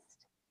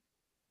honest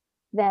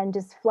than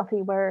just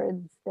fluffy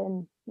words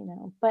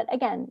but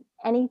again,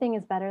 anything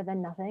is better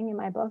than nothing in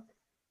my book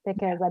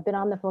because I've been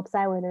on the flip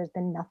side where there's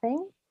been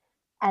nothing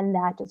and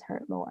that just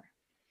hurt more.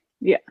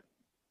 Yeah.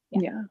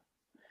 Yeah. Yeah.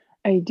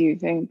 I do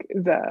think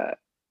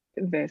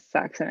this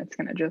sucks and it's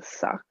gonna just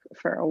suck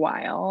for a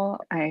while.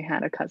 I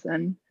had a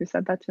cousin who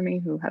said that to me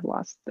who had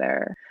lost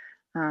their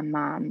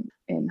mom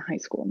in high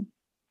school,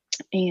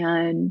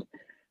 and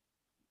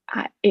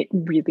it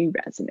really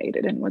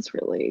resonated and was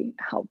really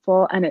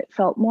helpful, and it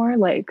felt more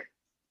like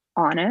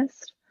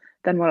honest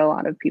than what a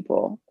lot of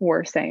people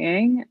were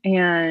saying.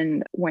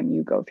 And when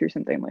you go through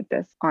something like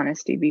this,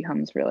 honesty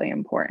becomes really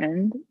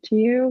important to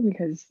you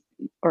because,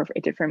 or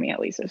it did for me at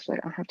least, it's like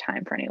I don't have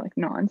time for any like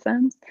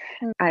nonsense.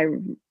 Mm. I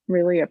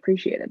really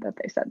appreciated that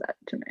they said that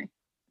to me.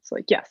 It's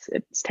like, yes,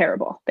 it's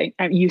terrible.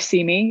 You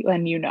see me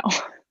and you know.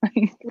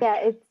 Yeah,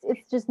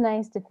 it's just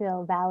nice to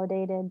feel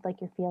validated,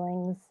 like your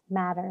feelings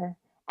matter.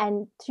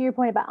 And to your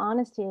point about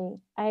honesty,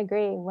 I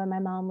agree. When my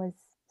mom was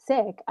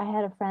sick, I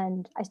had a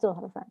friend, I still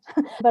have a friend,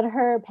 but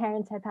her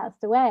parents had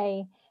passed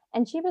away,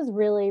 and she was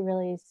really,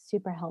 really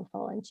super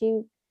helpful. And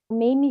she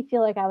made me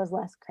feel like I was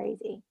less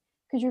crazy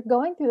because you're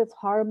going through this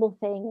horrible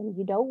thing and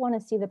you don't want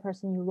to see the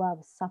person you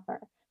love suffer,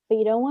 but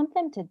you don't want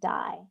them to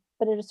die.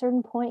 But at a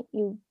certain point,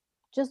 you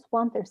just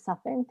want their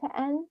suffering to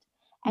end.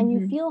 And you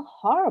Mhm. feel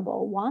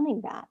horrible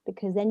wanting that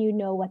because then you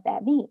know what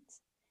that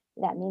means.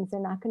 That means they're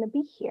not going to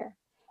be here.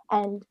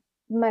 And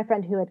my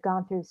friend who had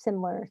gone through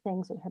similar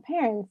things with her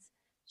parents,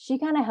 she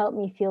kind of helped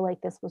me feel like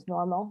this was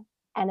normal.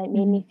 And it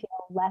made Mhm. me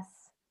feel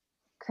less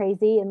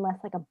crazy and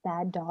less like a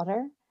bad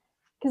daughter.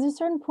 Because there's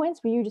certain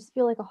points where you just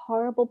feel like a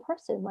horrible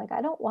person. Like,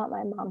 I don't want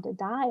my mom to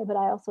die, but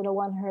I also don't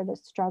want her to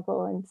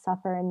struggle and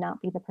suffer and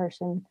not be the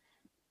person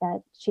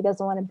that she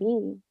doesn't want to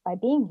be by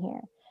being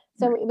here.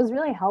 So Right. it was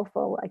really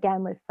helpful,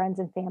 again, with friends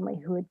and family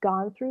who had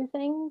gone through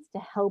things to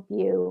help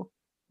you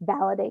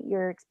validate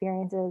your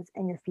experiences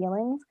and your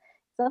feelings.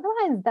 So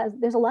otherwise,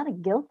 there's a lot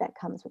of guilt that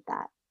comes with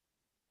that.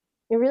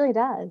 It really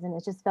does. And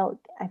it just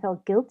I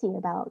felt guilty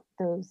about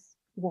those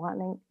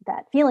wanting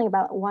that feeling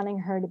about wanting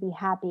her to be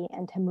happy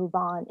and to move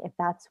on if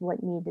that's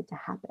what needed to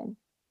happen.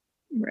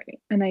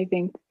 Right. And I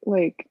think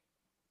like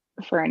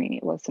for any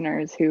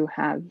listeners who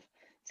have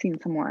seen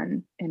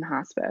someone in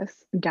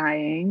hospice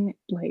dying,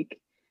 like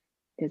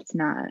it's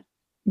not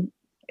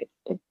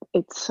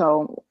it's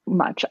so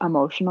much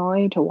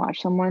emotionally to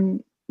watch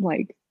someone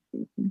like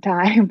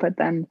die, but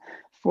then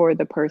for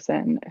the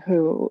person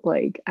who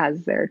like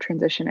as they're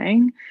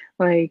transitioning,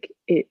 like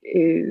it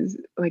is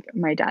like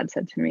my dad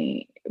said to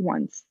me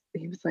once,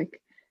 he was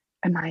like,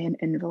 am I an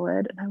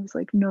invalid? And I was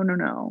like, no, no,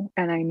 no.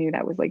 And I knew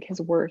that was like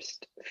his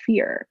worst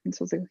fear. And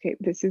so I was like, okay,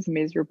 this is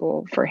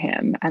miserable for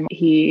him. And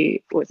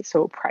he was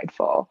so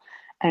prideful.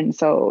 And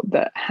so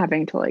the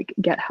having to like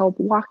get help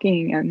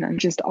walking and then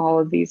just all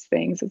of these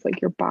things, it's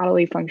like your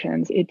bodily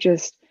functions, it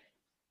just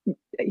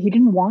he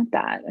didn't want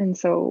that. And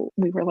so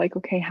we were like,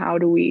 okay, how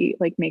do we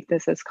like make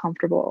this as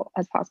comfortable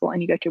as possible?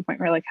 And you get to a point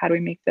where like, how do we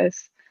make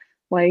this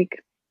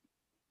like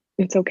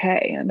it's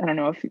okay? And I don't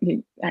know if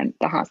you and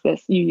the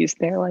hospice you use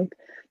there like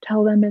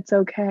tell them it's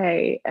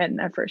okay. And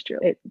at first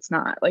you're it's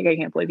not like I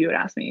can't believe you would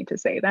ask me to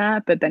say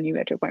that. But then you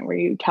get to a point where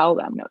you tell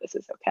them, no, this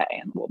is okay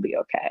and we'll be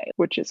okay,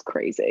 which is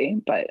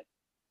crazy. But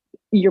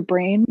your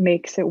brain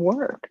makes it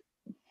work.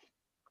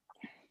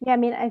 Yeah, I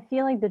mean, I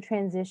feel like the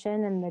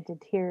transition and the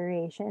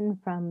deterioration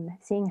from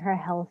seeing her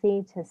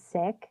healthy to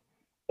sick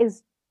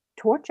is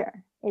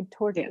torture. Yeah.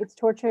 It's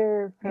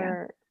torture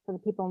Yeah. for the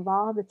people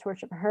involved, it's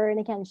torture for her. And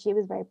again, she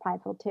was very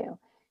prideful too.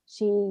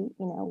 She,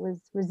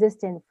 was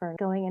resistant for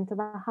going into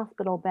the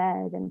hospital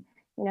bed and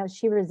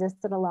she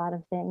resisted a lot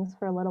of things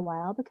for a little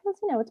while because,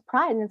 it's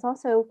pride and it's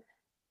also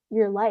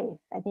your life.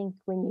 I think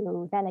when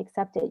you then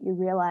accept it, you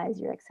realize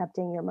you're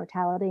accepting your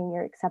mortality and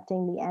you're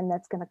accepting the end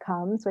that's going to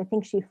come. So I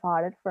think she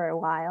fought it for a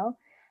while.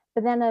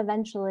 But then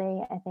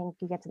eventually, I think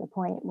you get to the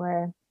point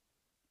where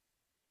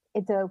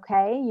it's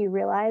okay. You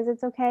realize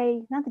it's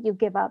okay. Not that you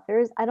give up.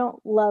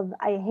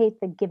 I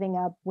hate the giving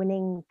up,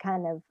 winning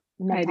kind of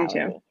I do too.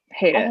 mentality.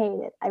 Hate I it.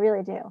 hate it. I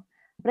really do.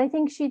 But I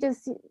think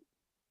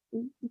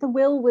the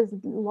will was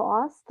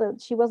lost.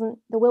 The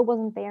will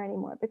wasn't there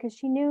anymore because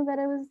she knew that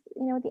it was,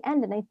 at the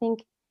end. And I think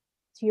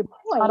to your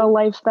Not a point,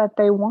 life that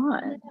they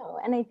want. no,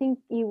 and I think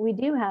we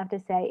do have to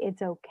say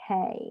it's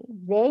okay.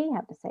 They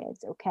have to say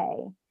it's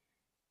okay.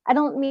 I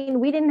don't mean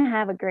we didn't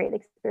have a great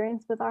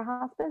experience with our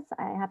hospice,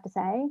 I have to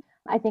say.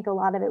 I think a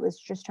lot of it was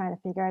just trying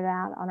to figure it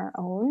out on our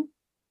own.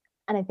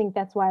 And I think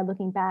that's why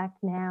looking back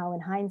now in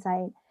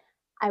hindsight,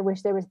 I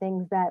wish there was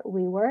things that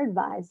we were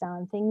advised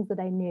on, things that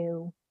I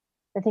knew,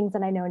 the things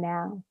that I know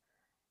now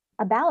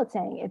about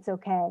saying it's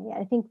okay.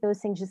 I think those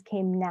things just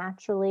came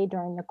naturally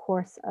during the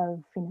course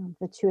of,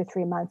 the 2 or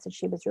 3 months that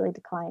she was really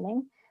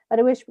declining. But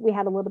I wish we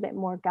had a little bit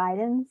more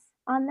guidance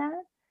on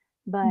that.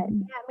 But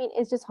Mhm. yeah, I mean,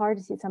 it's just hard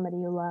to see somebody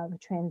you love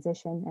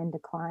transition and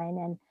decline.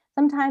 And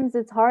sometimes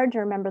it's hard to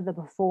remember the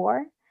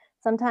before.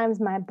 Sometimes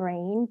my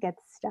brain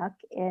gets stuck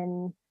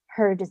in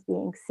her just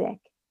being sick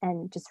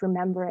and just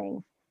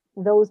remembering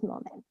those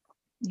moments.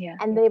 Yeah.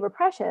 And they were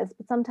precious,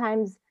 but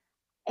sometimes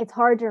it's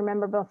hard to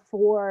remember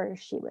before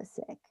she was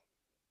sick.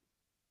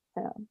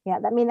 So yeah,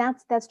 I mean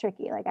that's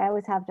tricky. Like I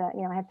always have to,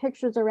 I have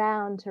pictures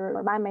around to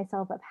remind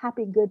myself of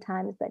happy good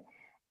times, but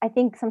I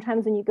think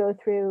sometimes when you go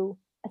through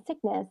a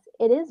sickness,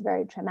 it is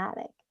very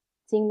traumatic.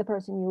 Seeing the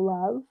person you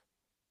love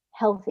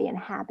healthy and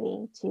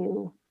happy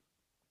to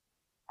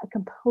a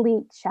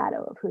complete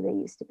shadow of who they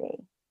used to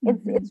be.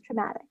 It's Mhm.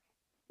 traumatic.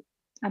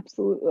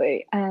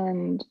 Absolutely.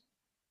 And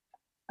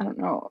I don't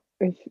know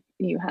if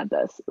you had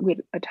this. We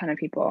had a ton of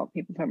people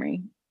told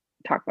me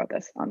talk about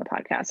this on the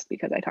podcast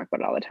because I talk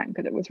about it all the time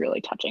because it was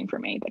really touching for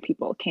me that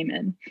people came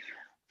in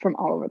from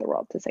all over the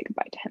world to say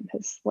goodbye to him,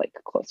 his like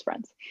close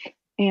friends.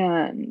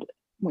 And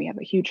we have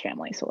a huge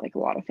family, so like a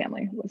lot of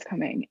family was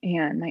coming,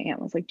 and my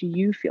aunt was like, do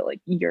you feel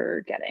like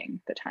you're getting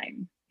the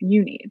time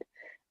you need?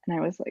 And I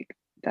was like,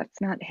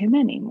 that's not him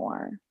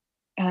anymore.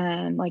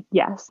 And like,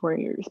 yes, where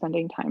you're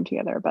spending time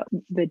together, but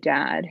the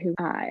dad who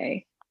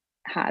I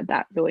had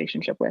that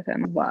relationship with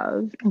and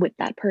loved with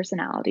that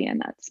personality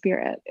and that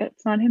spirit,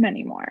 it's not him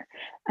anymore.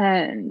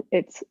 And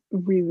it's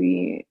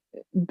really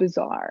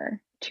bizarre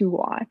to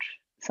watch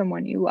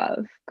someone you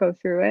love go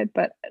through it.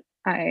 But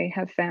I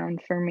have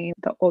found for me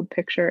the old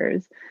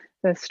pictures,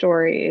 the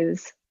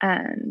stories,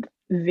 and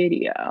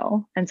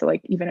video. And so,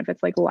 like, even if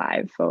it's like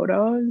live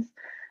photos,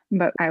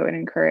 but I would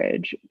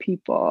encourage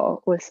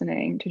people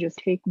listening to just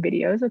take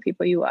videos of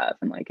people you love.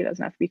 And like, it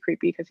doesn't have to be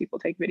creepy because people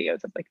take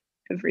videos of like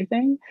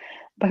everything.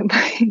 But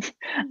like,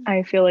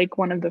 I feel like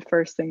one of the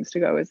first things to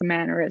go is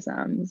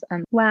mannerisms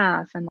and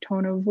laugh and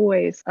tone of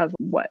voice of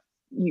what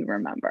you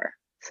remember.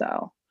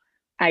 So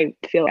I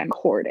feel I'm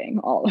hoarding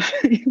all of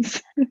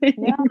these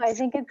No, I things.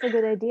 think it's a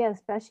good idea,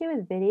 especially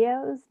with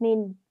videos. I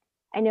mean,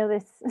 I know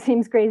this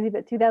seems crazy,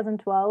 but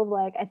 2012,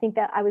 like I think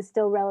that I was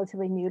still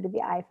relatively new to the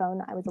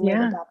iPhone. I was a late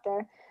Yeah.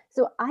 adopter.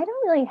 So I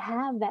don't really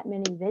have that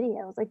many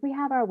videos. Like we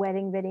have our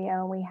wedding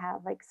video and we have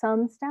like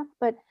some stuff,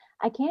 but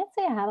I can't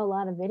say I have a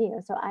lot of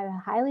videos. So I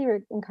highly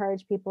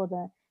encourage people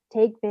to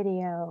take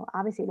video,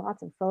 obviously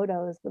lots of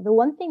photos. But the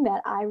one thing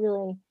that I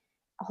really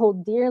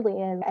hold dearly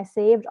is I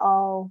saved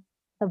all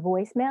the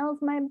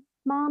voicemails my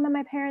mom and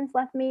my parents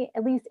left me,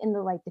 at least in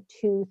the like the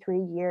 2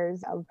 3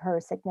 years of her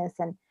sickness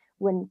and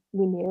when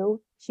we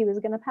knew she was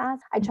going to pass.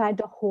 I tried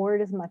to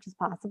hoard as much as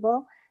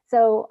possible.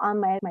 So on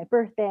my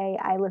birthday,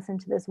 I listened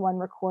to this one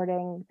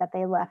recording that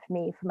they left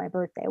me for my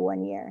birthday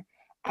one year.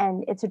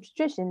 And it's a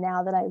tradition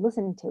now that I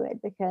listen to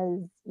it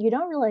because you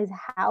don't realize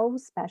how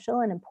special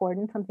and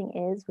important something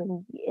is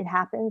when it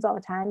happens all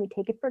the time. You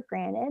take it for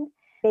granted.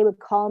 They would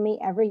call me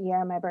every year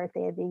on my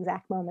birthday at the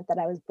exact moment that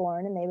I was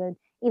born, and they would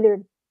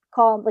either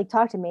call, like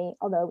talk to me,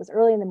 although it was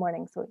early in the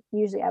morning, so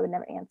usually I would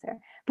never answer,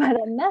 but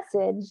a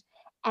message.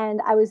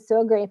 And I was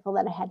so grateful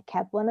that I had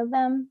kept one of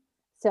them.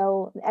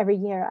 So every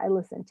year I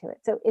listen to it.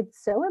 So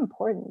it's so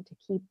important to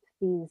keep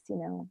these,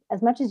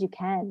 as much as you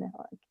can.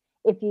 Like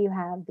if you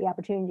have the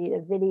opportunity to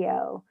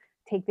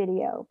take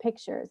video,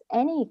 pictures,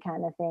 any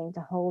kind of thing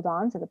to hold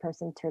on to the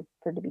person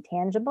for it to be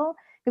tangible.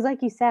 Because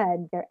like you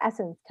said, their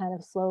essence kind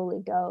of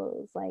slowly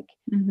goes. Like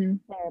Mm-hmm.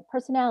 their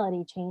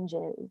personality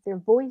changes, their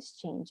voice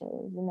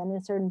changes, and then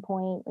at a certain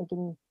point,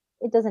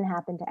 it doesn't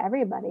happen to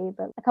everybody,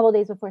 but a couple of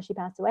days before she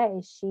passed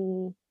away,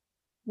 she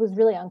was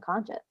really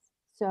unconscious.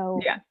 So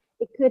Yeah.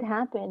 it could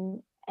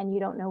happen, and you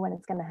don't know when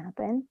it's going to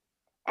happen.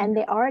 And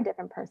they are a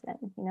different person.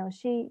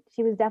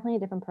 She was definitely a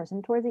different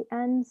person towards the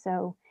end.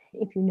 So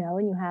if you know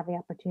and you have the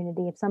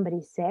opportunity, if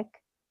somebody's sick,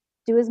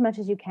 do as much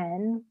as you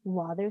can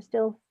while they're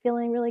still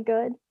feeling really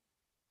good.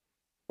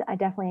 I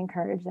definitely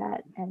encourage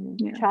that and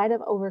Yeah. try to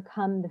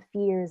overcome the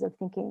fears of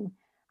thinking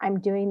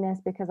I'm doing this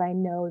because I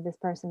know this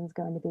person's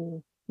going to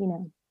be,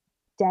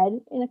 dead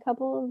in a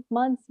couple of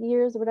months,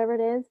 years, whatever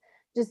it is.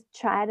 Just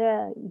try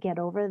to get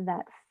over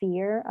that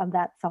fear of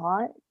that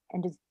thought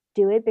and just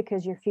do it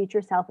because your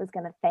future self is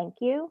going to thank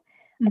you.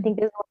 I Mm-hmm. think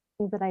there's a lot of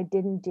things that I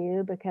didn't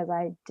do because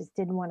I just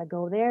didn't want to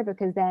go there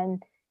because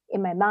then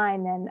in my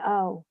mind, then,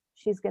 oh,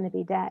 she's going to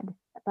be dead.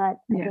 But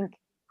I Yeah. think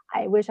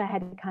I wish I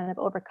had kind of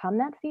overcome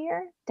that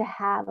fear to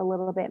have a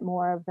little bit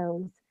more of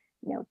those,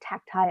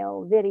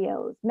 tactile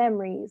videos,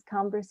 memories,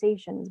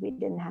 conversations we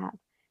didn't have.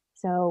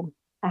 So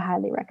I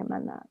highly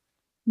recommend that.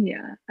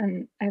 Yeah,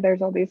 and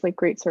there's all these like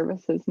great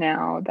services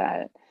now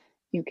that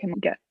you can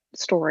get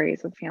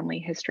stories of family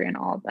history and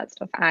all of that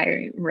stuff.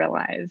 I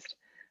realized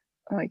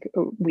like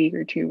a week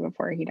or two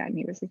before he died, and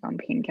he was like on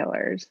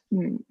painkillers.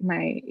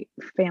 My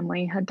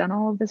family had done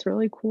all of this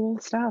really cool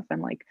stuff,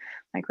 and like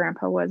my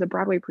grandpa was a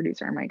Broadway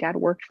producer, and my dad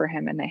worked for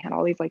him, and they had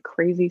all these like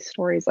crazy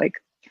stories,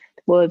 like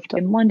lived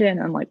in London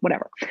and like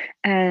whatever.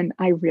 And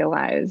I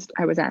realized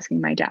I was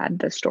asking my dad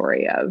the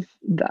story of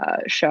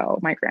the show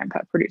my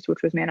grandpa produced,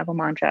 which was Man of La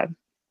Mancha,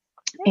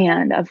 Okay.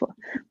 and of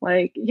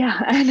like,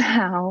 yeah, and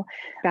how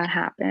that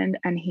happened.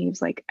 And he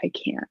was like, I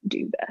can't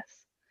do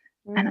this.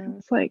 And I Mm,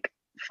 was like,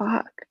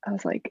 fuck. I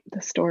was like,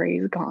 the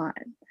story's gone.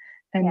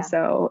 And yeah.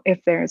 so if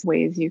there's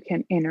ways you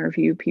can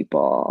interview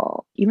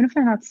people, even if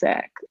they're not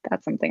sick,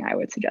 that's something I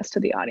would suggest to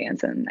the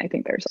audience. And I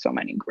think there's so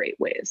many great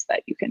ways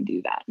that you can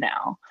do that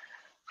now.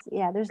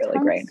 Yeah, there's Really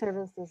tons of great.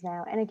 services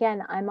now. And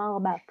again, I'm all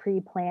about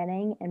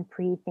pre-planning and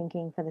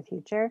pre-thinking for the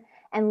future.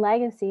 And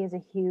legacy is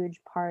a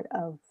huge part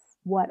of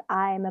what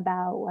I'm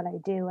about, what I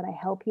do, what I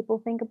help people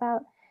think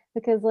about.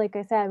 Because like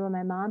I said, when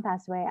my mom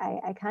passed away,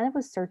 I kind of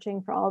was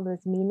searching for all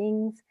those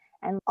meanings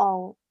and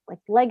all like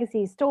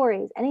legacy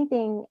stories,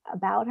 anything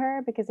about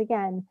her. Because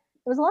again,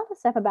 there was a lot of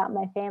stuff about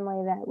my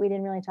family that we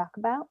didn't really talk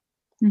about.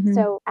 Hmm.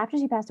 So after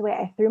she passed away,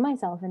 I threw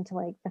myself into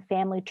like the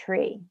family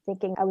tree,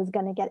 thinking I was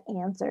going to get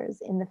answers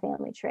in the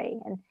family tree.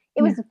 And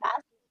it was Yeah.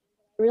 fast.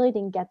 I really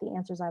didn't get the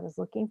answers I was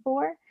looking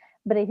for.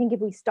 But I think if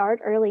we start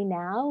early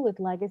now with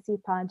legacy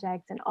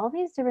projects and all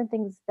these different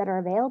things that are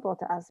available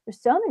to us,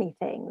 there's so many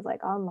things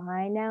like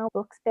online now,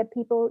 books that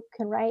people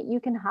can write. You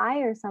can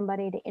hire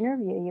somebody to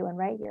interview you and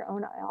write your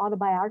own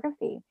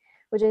autobiography,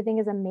 which I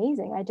think is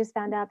amazing. I just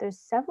found out there's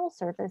several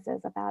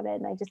services about it.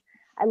 And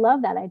I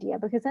love that idea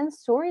because then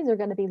stories are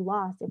going to be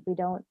lost if we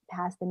don't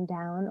pass them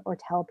down or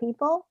tell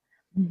people.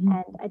 Mhm.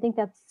 And I think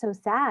that's so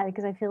sad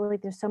because I feel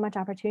like there's so much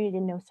opportunity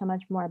to know so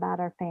much more about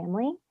our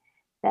family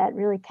that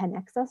really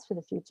connects us for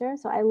the future.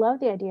 So I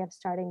love the idea of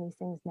starting these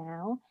things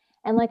now.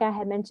 And like I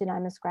had mentioned,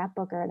 I'm a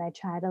scrapbooker and I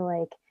try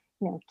to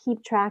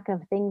keep track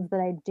of things that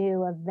I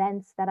do,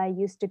 events that I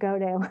used to go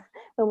to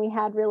when we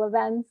had real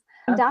events,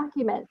 Yeah.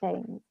 document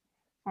things.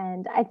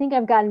 And I think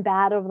I've gotten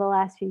bad over the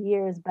last few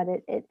years, but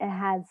it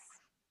has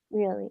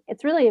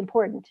it's really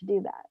important to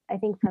do that. I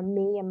think for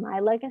me and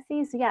my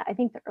legacy. So yeah, I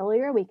think the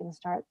earlier we can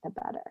start, the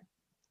better.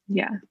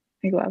 Yeah,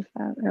 I love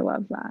that. I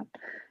love that.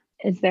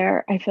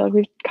 I feel like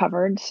we've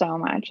covered so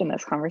much and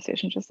this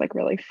conversation just like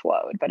really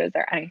flowed, but is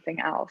there anything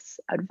else,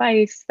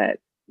 advice that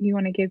you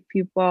want to give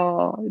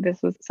people?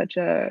 This was such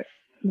a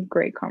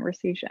great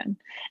conversation.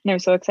 And I'm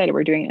so excited.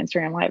 We're doing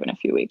Instagram Live in a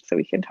few weeks so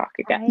we can talk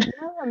again. I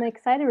know. I'm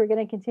excited. We're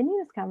going to continue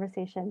this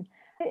conversation.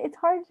 It's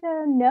hard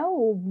to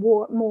know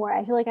more.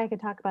 I feel like I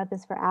could talk about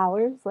this for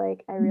hours.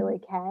 Like I really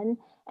can.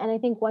 And I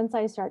think once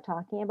I start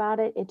talking about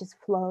it, it just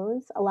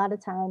flows. A lot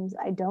of times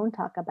I don't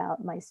talk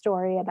about my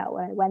story, about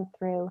what I went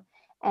through.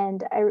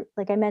 And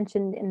like I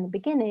mentioned in the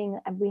beginning,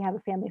 we have a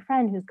family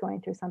friend who's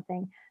going through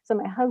something. So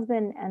my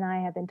husband and I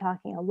have been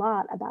talking a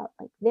lot about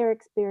like their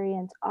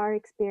experience, our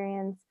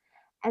experience,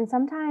 and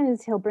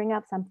sometimes he'll bring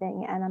up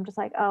something and I'm just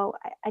like, oh,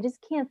 I just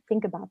can't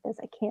think about this.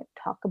 I can't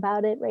talk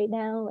about it right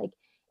now. Like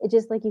it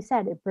just, like you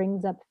said, it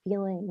brings up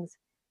feelings.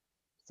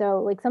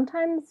 So like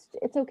sometimes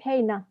it's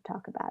okay not to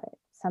talk about it.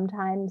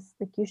 Sometimes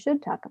like you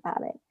should talk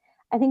about it.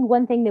 I think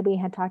one thing that we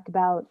had talked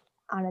about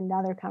on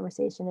another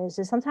conversation is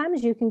just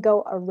sometimes you can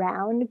go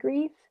around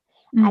grief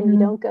and you Mm-hmm.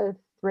 don't go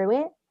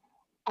through it.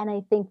 And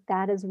I think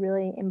that is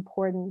really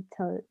important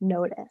to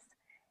notice.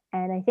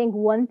 And I think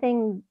one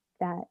thing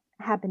that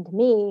happened to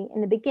me in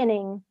the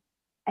beginning,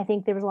 I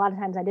think there was a lot of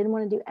times I didn't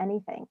want to do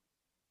anything,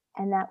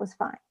 and that was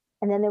fine.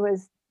 And then there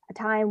was a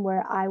time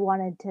where I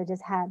wanted to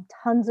just have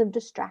tons of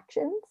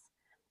distractions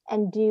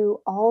and do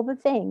all the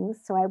things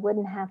so I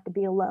wouldn't have to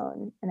be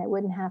alone and I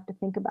wouldn't have to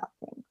think about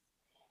things.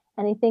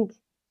 And I think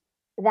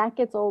that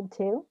gets old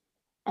too.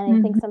 And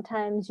I think Mm-hmm.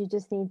 sometimes you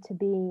just need to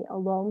be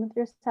alone with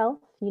yourself.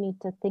 You need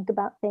to think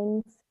about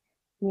things.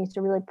 You need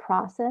to really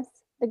process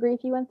the grief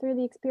you went through,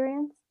 the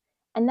experience.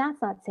 And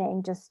that's not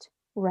saying just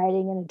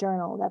writing in a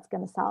journal that's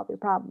going to solve your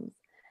problems.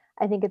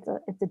 I think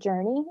it's a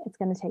journey. It's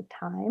going to take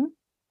time,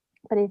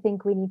 but I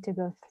think we need to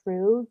go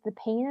through the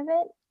pain of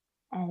it.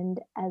 And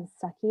as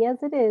sucky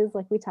as it is,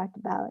 like we talked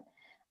about,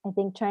 I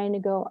think trying to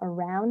go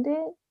around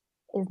it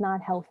is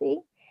not healthy.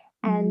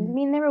 And I Mm-hmm.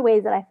 mean, there were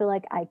ways that I feel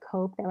like I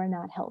coped that were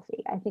not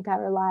healthy. I think I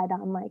relied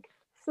on like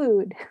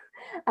food,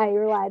 I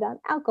relied on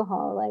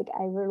alcohol, like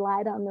I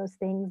relied on those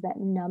things that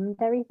numbed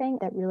everything,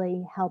 that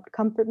really helped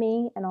comfort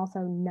me and also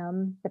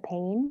numb the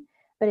pain.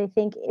 But I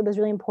think it was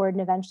really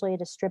important eventually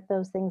to strip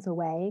those things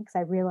away because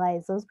I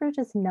realized those were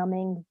just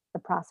numbing the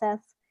process.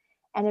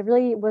 And it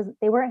really was,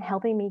 they weren't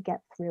helping me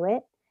get through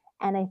it.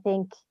 And I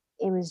think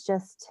it was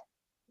just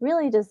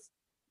really just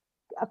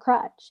a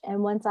crutch.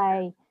 And once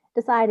I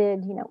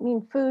decided, I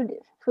mean,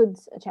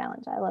 food's a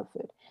challenge. I love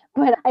food.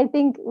 But I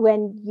think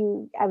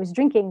I was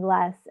drinking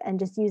less and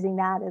just using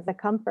that as a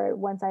comfort,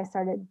 once I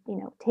started,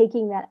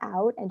 taking that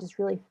out and just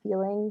really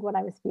feeling what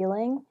I was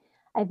feeling,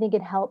 I think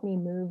it helped me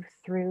move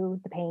through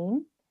the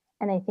pain.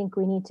 And I think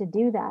we need to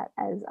do that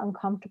as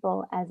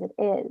uncomfortable as it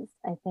is.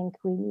 I think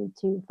we need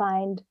to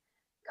find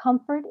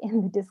comfort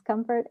in the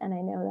discomfort. And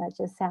I know that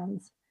just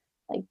sounds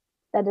like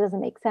that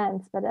doesn't make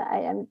sense, but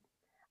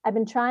I've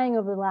been trying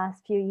over the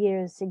last few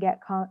years to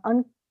get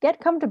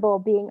comfortable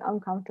being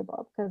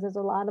uncomfortable because there's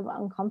a lot of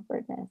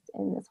uncomfortness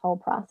in this whole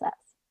process.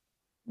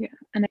 Yeah.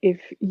 And if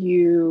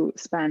you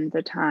spend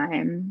the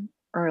time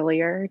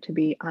earlier to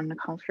be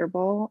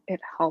uncomfortable, it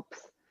helps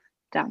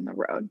down the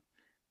road,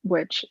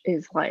 which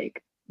is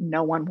like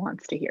no one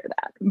wants to hear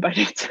that, but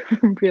it's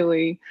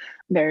really,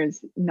 there's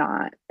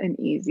not an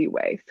easy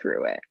way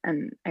through it.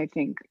 And I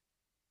think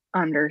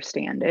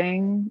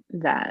understanding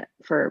that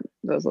for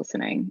those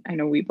listening, I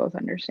know we both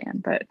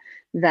understand, but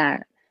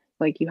that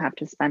like you have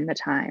to spend the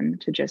time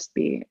to just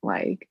be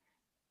like,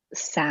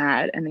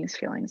 sad and these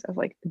feelings of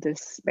like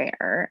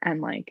despair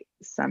and like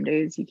some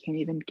days you can't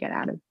even get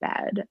out of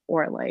bed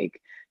or like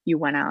you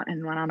went out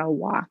and went on a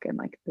walk and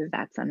like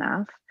that's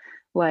enough,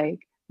 like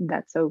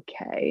that's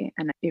okay.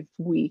 And if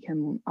we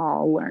can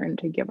all learn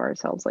to give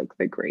ourselves like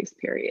the grace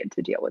period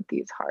to deal with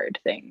these hard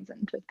things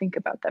and to think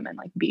about them and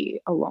like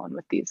be alone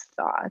with these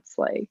thoughts,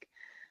 like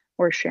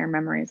or share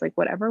memories, like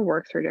whatever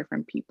works for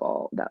different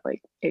people, that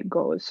like it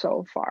goes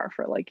so far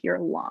for like your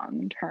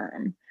long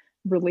term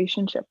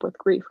relationship with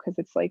grief because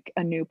it's like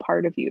a new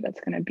part of you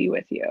that's going to be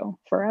with you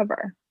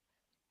forever.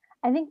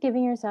 I think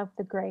giving yourself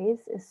the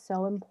grace is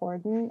so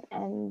important,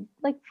 and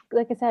like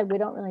I said, we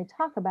don't really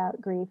talk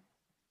about grief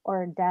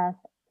or death,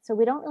 so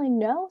we don't really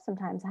know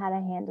sometimes how to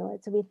handle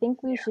it. So we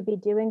think we Yeah. should be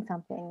doing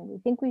something. We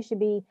think we should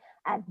be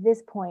at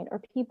this point, or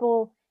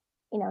people,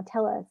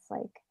 tell us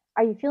like,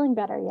 "Are you feeling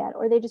better yet?"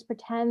 Or they just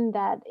pretend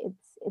that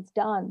it's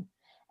done.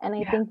 And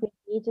I Yeah. think we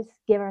need to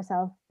just give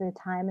ourselves the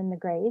time and the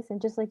grace.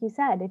 And just like you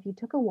said, if you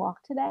took a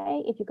walk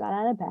today, if you got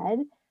out of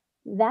bed,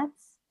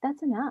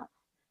 that's enough.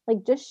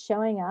 Like, just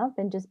showing up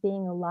and just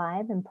being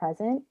alive and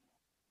present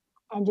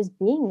and just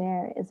being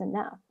there is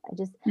enough.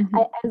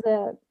 Mhm. I as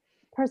a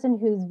person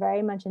who's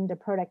very much into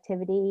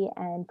productivity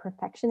and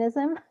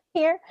perfectionism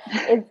here,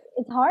 it's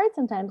hard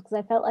sometimes because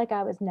I felt like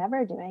I was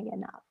never doing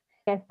enough.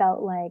 I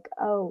felt like,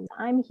 "Oh,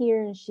 I'm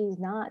here and she's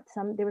not."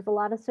 There was a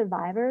lot of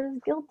survivor's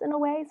guilt in a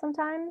way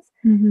sometimes.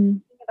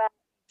 Mhm. Think about,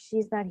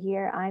 she's not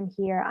here,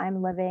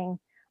 I'm living.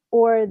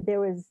 Or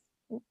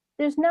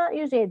there's not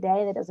usually a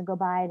day that doesn't go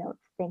by I don't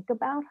think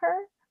about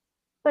her.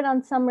 But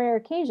on some rare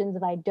occasions,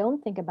 if I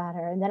don't think about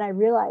her and then I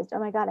realized, "Oh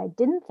my god, I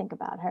didn't think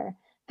about her,"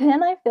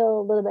 then I feel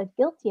a little bit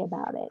guilty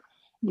about it.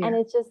 And Yeah.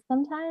 it's just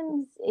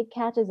sometimes it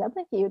catches up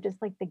with you,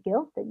 just like the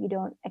guilt that you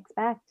don't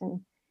expect.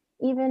 And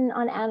even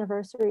on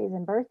anniversaries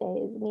and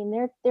birthdays, I mean,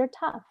 they're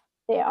tough.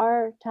 They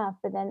are tough,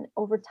 but then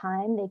over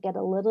time they get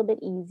a little bit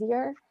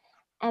easier.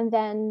 And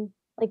then,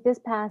 like this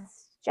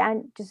past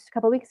just a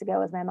couple weeks ago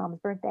was my mom's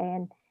birthday,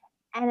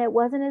 and it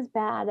wasn't as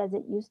bad as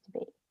it used to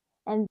be.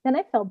 And then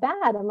I felt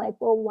bad. I'm like,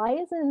 well, why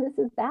isn't this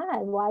as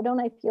bad? Why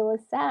don't I feel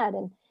as sad?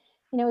 And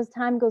as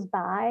time goes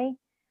by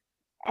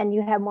and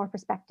you have more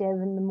perspective,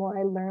 and the more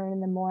I learn,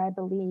 and the more I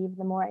believe,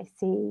 the more I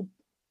see,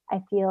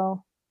 I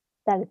feel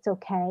that it's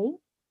okay.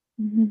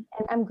 Mhm.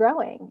 And I'm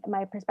growing.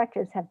 My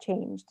perspectives have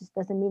changed. This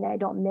doesn't mean I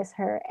don't miss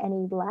her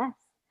any less.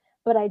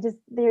 But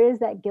there is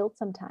that guilt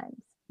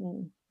sometimes.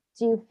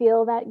 Do you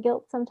feel that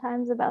guilt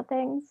sometimes about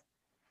things?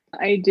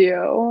 I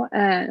do,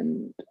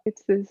 and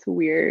it's this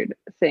weird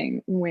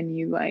thing when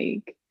you,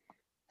 like,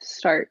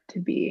 start to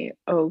be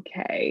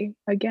okay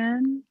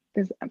again.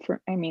 Because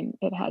for I mean,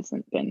 it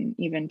hasn't been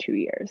even 2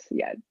 years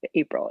yet.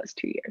 April is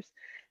 2 years.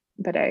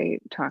 But I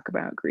talk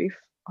about grief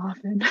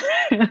often,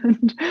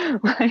 and,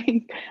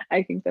 like,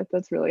 I think that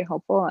that's really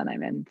helpful, and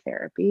I'm in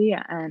therapy,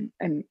 and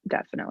I'm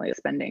definitely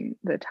spending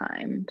the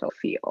time to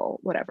feel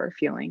whatever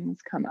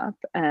feelings come up,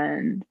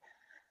 and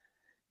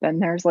then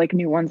there's, like,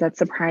 new ones that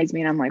surprise me,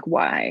 and I'm like,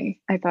 "Why?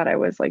 I thought I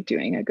was, like,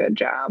 doing a good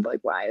job,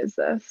 like, why is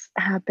this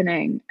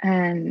happening?"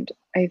 And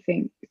I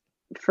think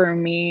for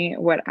me,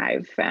 what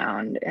I've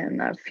found in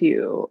the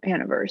few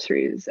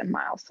anniversaries and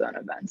milestone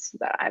events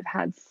that I've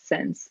had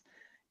since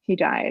he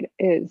died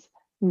is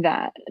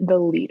that the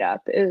lead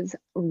up is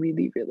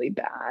really, really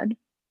bad,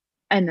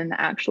 and then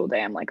the actual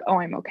day, I'm like, "Oh,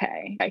 I'm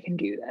okay. I can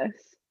do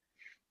this."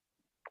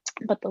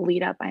 But the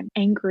lead up, I'm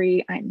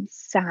angry, I'm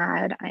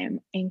sad, I am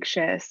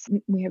anxious.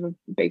 We have a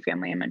big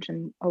family. I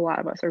mentioned a lot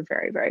of us are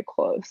very, very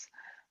close.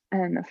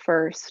 And the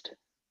first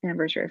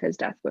anniversary of his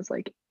death was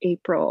like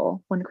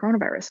April when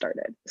coronavirus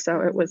started.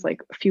 So it was Mm,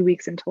 like a few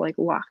weeks into like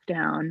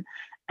lockdown.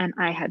 And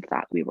I had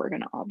thought we were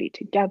going to all be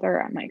together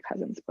at my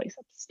cousin's place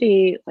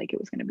upstate. Like it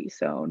was going to be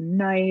so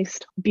nice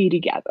to be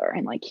together.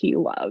 And like he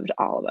loved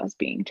all of us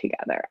being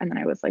together. And then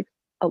I was like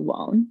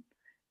alone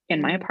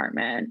in my mm,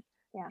 apartment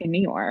yeah. in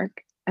New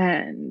York.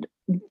 And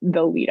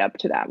the lead up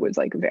to that was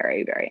like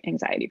very, very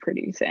anxiety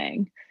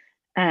producing.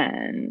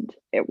 And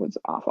it was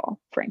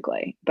awful,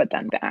 frankly. But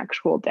then the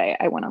actual day,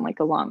 I went on like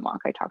a long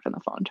walk. I talked on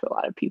the phone to a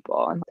lot of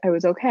people and I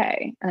was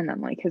okay. And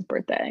then, like, his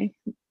birthday,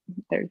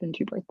 there's been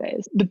two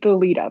birthdays. But the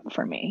lead up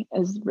for me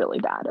is really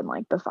bad. And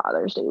like the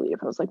Father's Day lead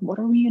up, I was like, what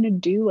are we going to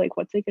do? Like,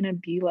 what's it going to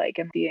be like?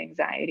 And the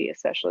anxiety,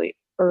 especially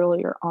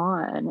earlier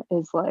on,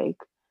 is like,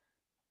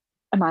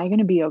 am I going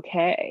to be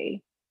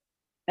okay?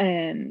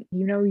 And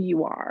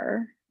you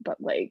are,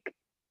 but like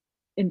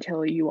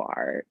until you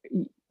are,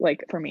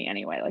 like for me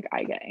anyway, like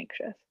I get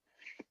anxious.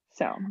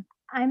 So,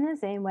 I'm the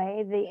same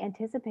way, the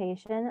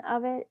anticipation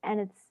of it, and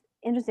it's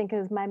interesting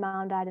because my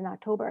mom died in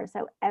October,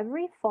 so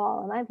every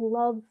fall, and I've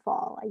loved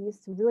fall, I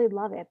used to really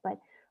love it, but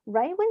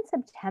right when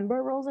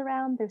September rolls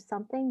around, there's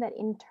something that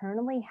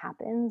internally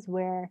happens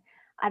where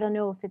I don't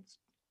know if it's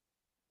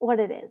what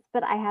it is,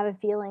 but I have a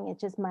feeling it's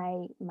just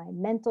my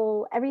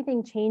mental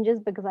everything changes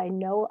because I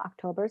know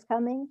October's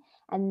coming,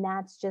 and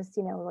that's just,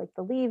 like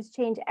the leaves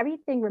change,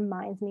 everything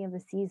reminds me of the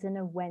season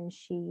of when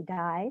she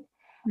died.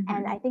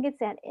 And mhm, I think it's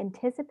that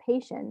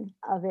anticipation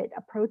of it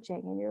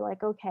approaching, and you're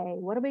like, okay,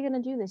 what are we going to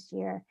do this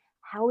year?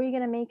 How are we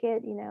going to make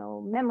it,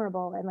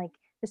 memorable? And like,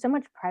 there's so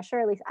much pressure,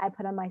 at least I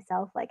put on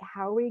myself, like,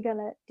 how are we going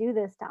to do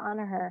this to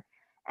honor her?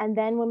 And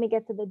then when we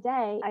get to the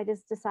day, I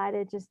just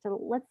decided just to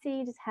let's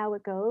see just how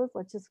it goes.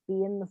 Let's just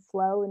be in the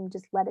flow and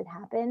just let it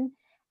happen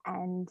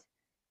and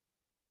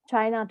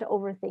try not to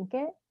overthink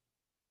it.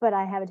 But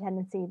I have a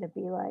tendency to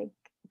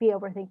be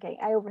overthinking.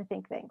 I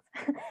overthink things.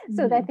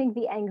 So I mhm. think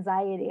the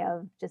anxiety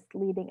of just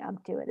leading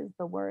up to it is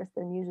the worst.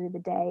 And usually the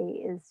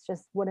day is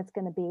just what it's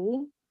going to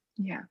be.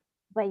 Yeah.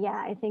 But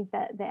yeah, I think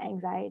that the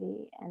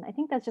anxiety, and I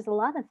think that's just a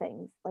lot of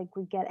things. Like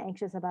we get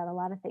anxious about a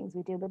lot of things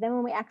we do, but then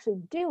when we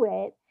actually do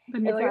it,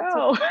 Then you're it's like,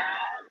 not so,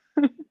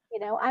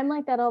 oh. I'm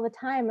like that all the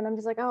time. And I'm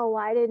just like, oh,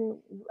 why didn't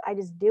I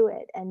just do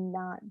it and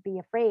not be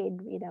afraid?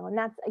 And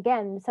that's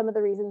again, some of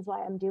the reasons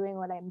why I'm doing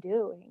what I'm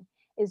doing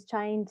is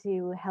trying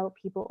to help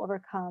people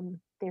overcome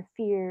their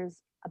fears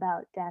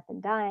about death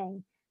and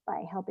dying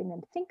by helping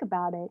them think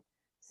about it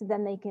so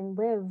then they can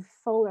live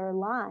fuller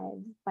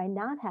lives by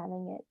not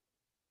having it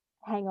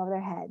hang over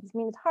their heads. I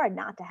mean, it's hard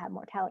not to have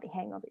mortality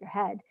hang over your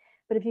head,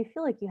 but if you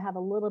feel like you have a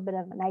little bit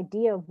of an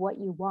idea of what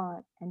you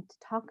want and to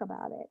talk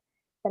about it,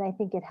 then I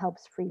think it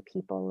helps free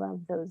people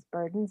of those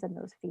burdens and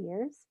those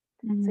fears.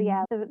 So Mhm.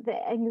 yeah,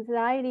 the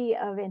anxiety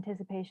of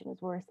anticipation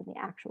is worse than the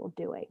actual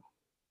doing.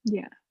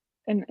 Yeah.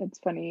 And it's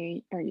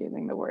funny you're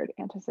using the word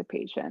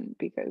anticipation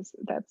because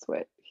that's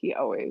what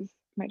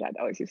my dad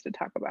always used to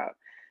talk about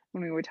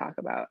when we would talk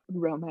about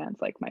romance.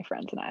 Like my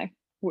friends and I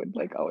would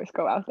like always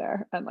go out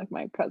there, and like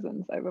my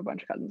cousins, I have a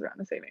bunch of cousins around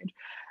the same age.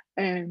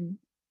 And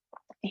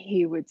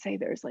he would say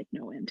there's like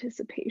no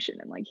anticipation.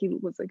 And like he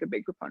was like a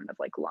big proponent of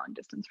like long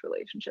distance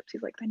relationships.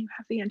 He's like, then you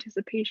have the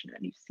anticipation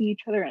and you see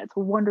each other and it's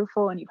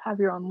wonderful and you have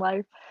your own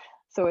life.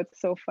 So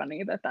it's so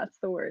funny that that's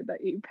the word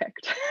that you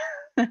picked.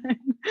 It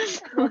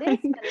is Like, funny,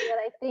 but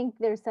I think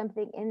there's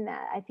something in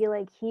that. I feel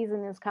like he's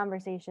in this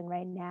conversation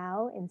right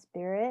now in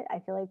spirit. I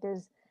feel like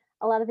there's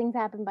a lot of things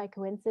happen by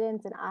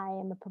coincidence, and I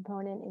am a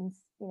proponent in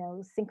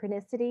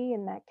synchronicity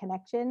and that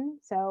connection.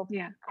 So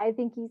yeah. I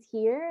think he's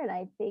here, and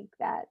I think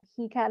that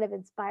he kind of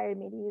inspired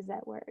me to use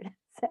that word.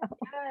 So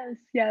Yes,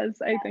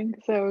 yes, I think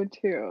so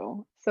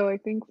too. So I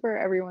think for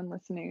everyone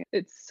listening,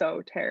 it's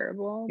so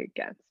terrible. It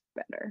gets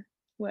better.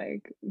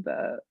 Like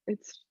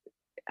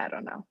I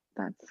don't know.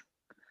 I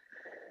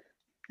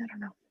don't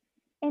know.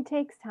 it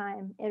takes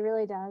time. It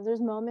really does.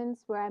 There's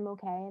moments where I'm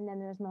okay, and then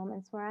there's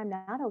moments where I'm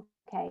not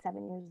okay.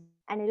 7 years,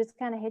 and it just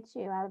kind of hits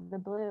you out of the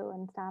blue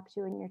and stops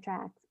you in your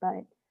tracks.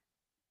 But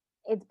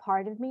it's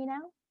part of me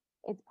now.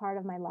 It's part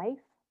of my life.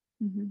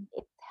 Mhm.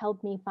 It's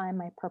helped me find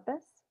my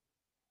purpose.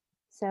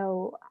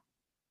 So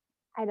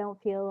I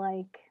don't feel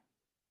like,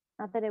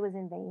 not that it was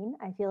in vain.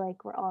 I feel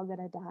like we're all going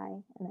to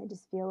die. And I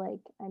just feel like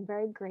I'm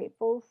very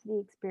grateful for the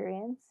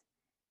experience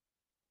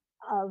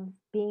of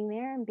being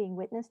there and being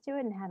witness to it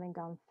and having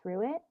gone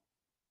through it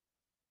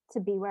to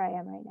be where I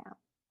am right now.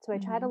 So I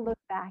try to Mhm. look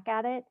back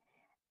at it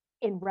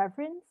in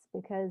reverence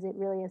because it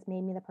really has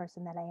made me the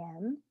person that I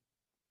am.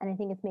 And I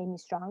think it's made me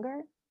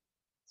stronger.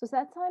 So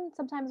that's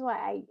sometimes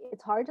why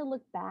it's hard to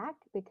look back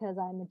because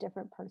I'm a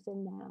different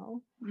person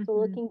now. So Mhm.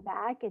 looking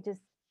back, it's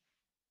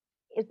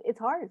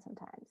hard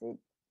sometimes.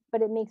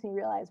 But it makes me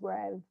realize where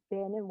I've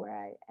been and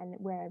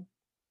where I've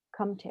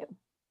come to.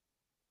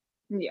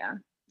 Yeah.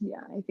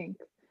 Yeah, I think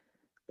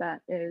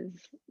that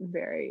is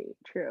very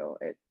true.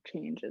 It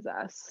changes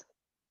us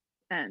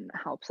and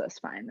helps us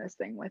find this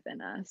thing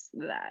within us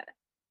that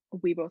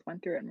we both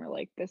went through and we're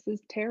like, this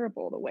is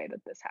terrible the way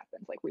that this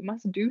happens. Like we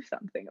must do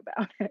something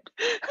about it.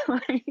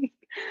 Like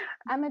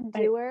I'm a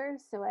I doer,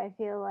 so I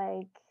feel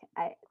like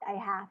I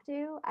have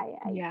to.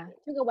 yeah,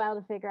 It took a while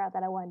to figure out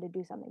that I wanted to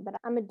do something, but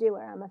I'm a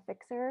doer. I'm a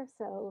fixer,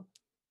 so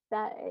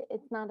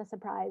it's not a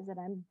surprise that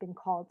I've been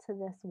called to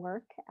this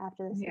work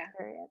after this yeah,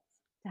 experience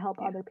to help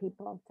yeah, other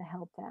people, to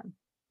help them.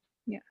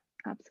 yeah,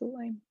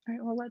 absolutely. All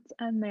right, well, let's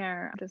end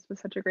there. This was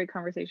such a great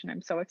conversation.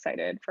 I'm so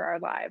excited for our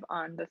live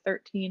on the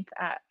 13th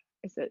at,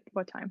 is it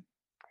what time?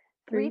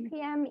 3 3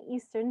 p.m.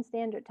 Eastern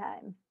Standard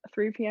Time.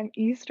 3 p.m.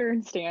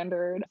 Eastern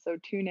Standard. So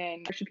tune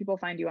in. Where should people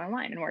find you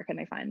online and where can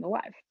they find the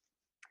live?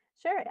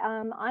 Sure.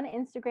 On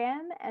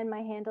Instagram, and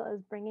my handle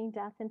is Bringing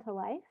Death into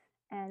Life.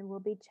 And we'll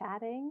be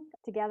chatting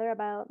together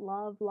about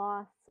love,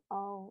 loss,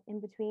 all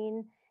in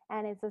between.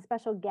 And it's a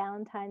special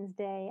Galentine's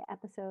Day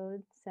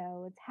episode.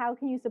 So it's how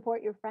can you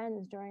support your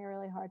friends during a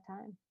really hard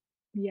time?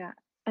 Yeah.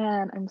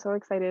 And I'm so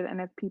excited. And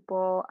if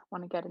people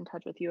want to get in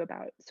touch with you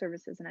about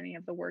services and any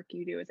of the work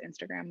you do, is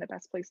Instagram the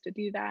best place to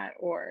do that?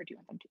 Or do you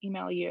want them to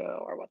email you,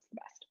 or what's the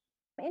best?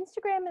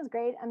 Instagram is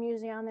great. I'm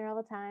usually on there all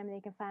the time.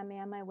 They can find me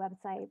on my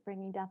website,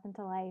 Bringing Death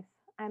into Life.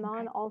 I'm on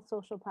Okay. all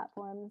social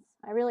platforms.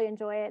 I really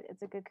enjoy it.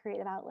 It's a good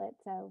creative outlet.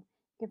 So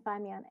you can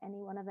find me on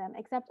any one of them,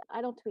 except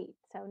I don't tweet.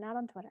 So not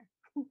on Twitter.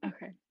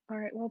 Okay. All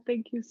right. Well,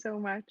 thank you so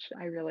much.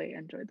 I really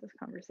enjoyed this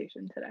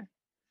conversation today.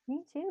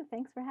 Me too.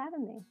 Thanks for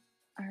having me.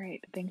 All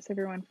right. Thanks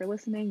everyone for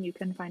listening. You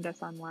can find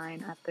us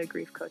online at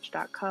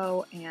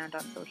thegriefcoach.co and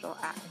on social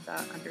at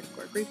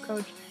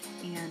 @the_griefcoach.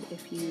 And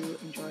if you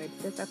enjoyed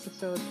this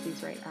episode,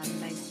 please write a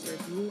nice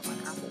review on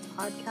Apple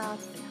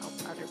Podcasts. It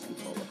helps other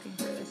people looking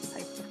for this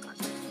type of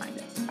content find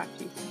it. Talk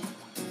to you soon.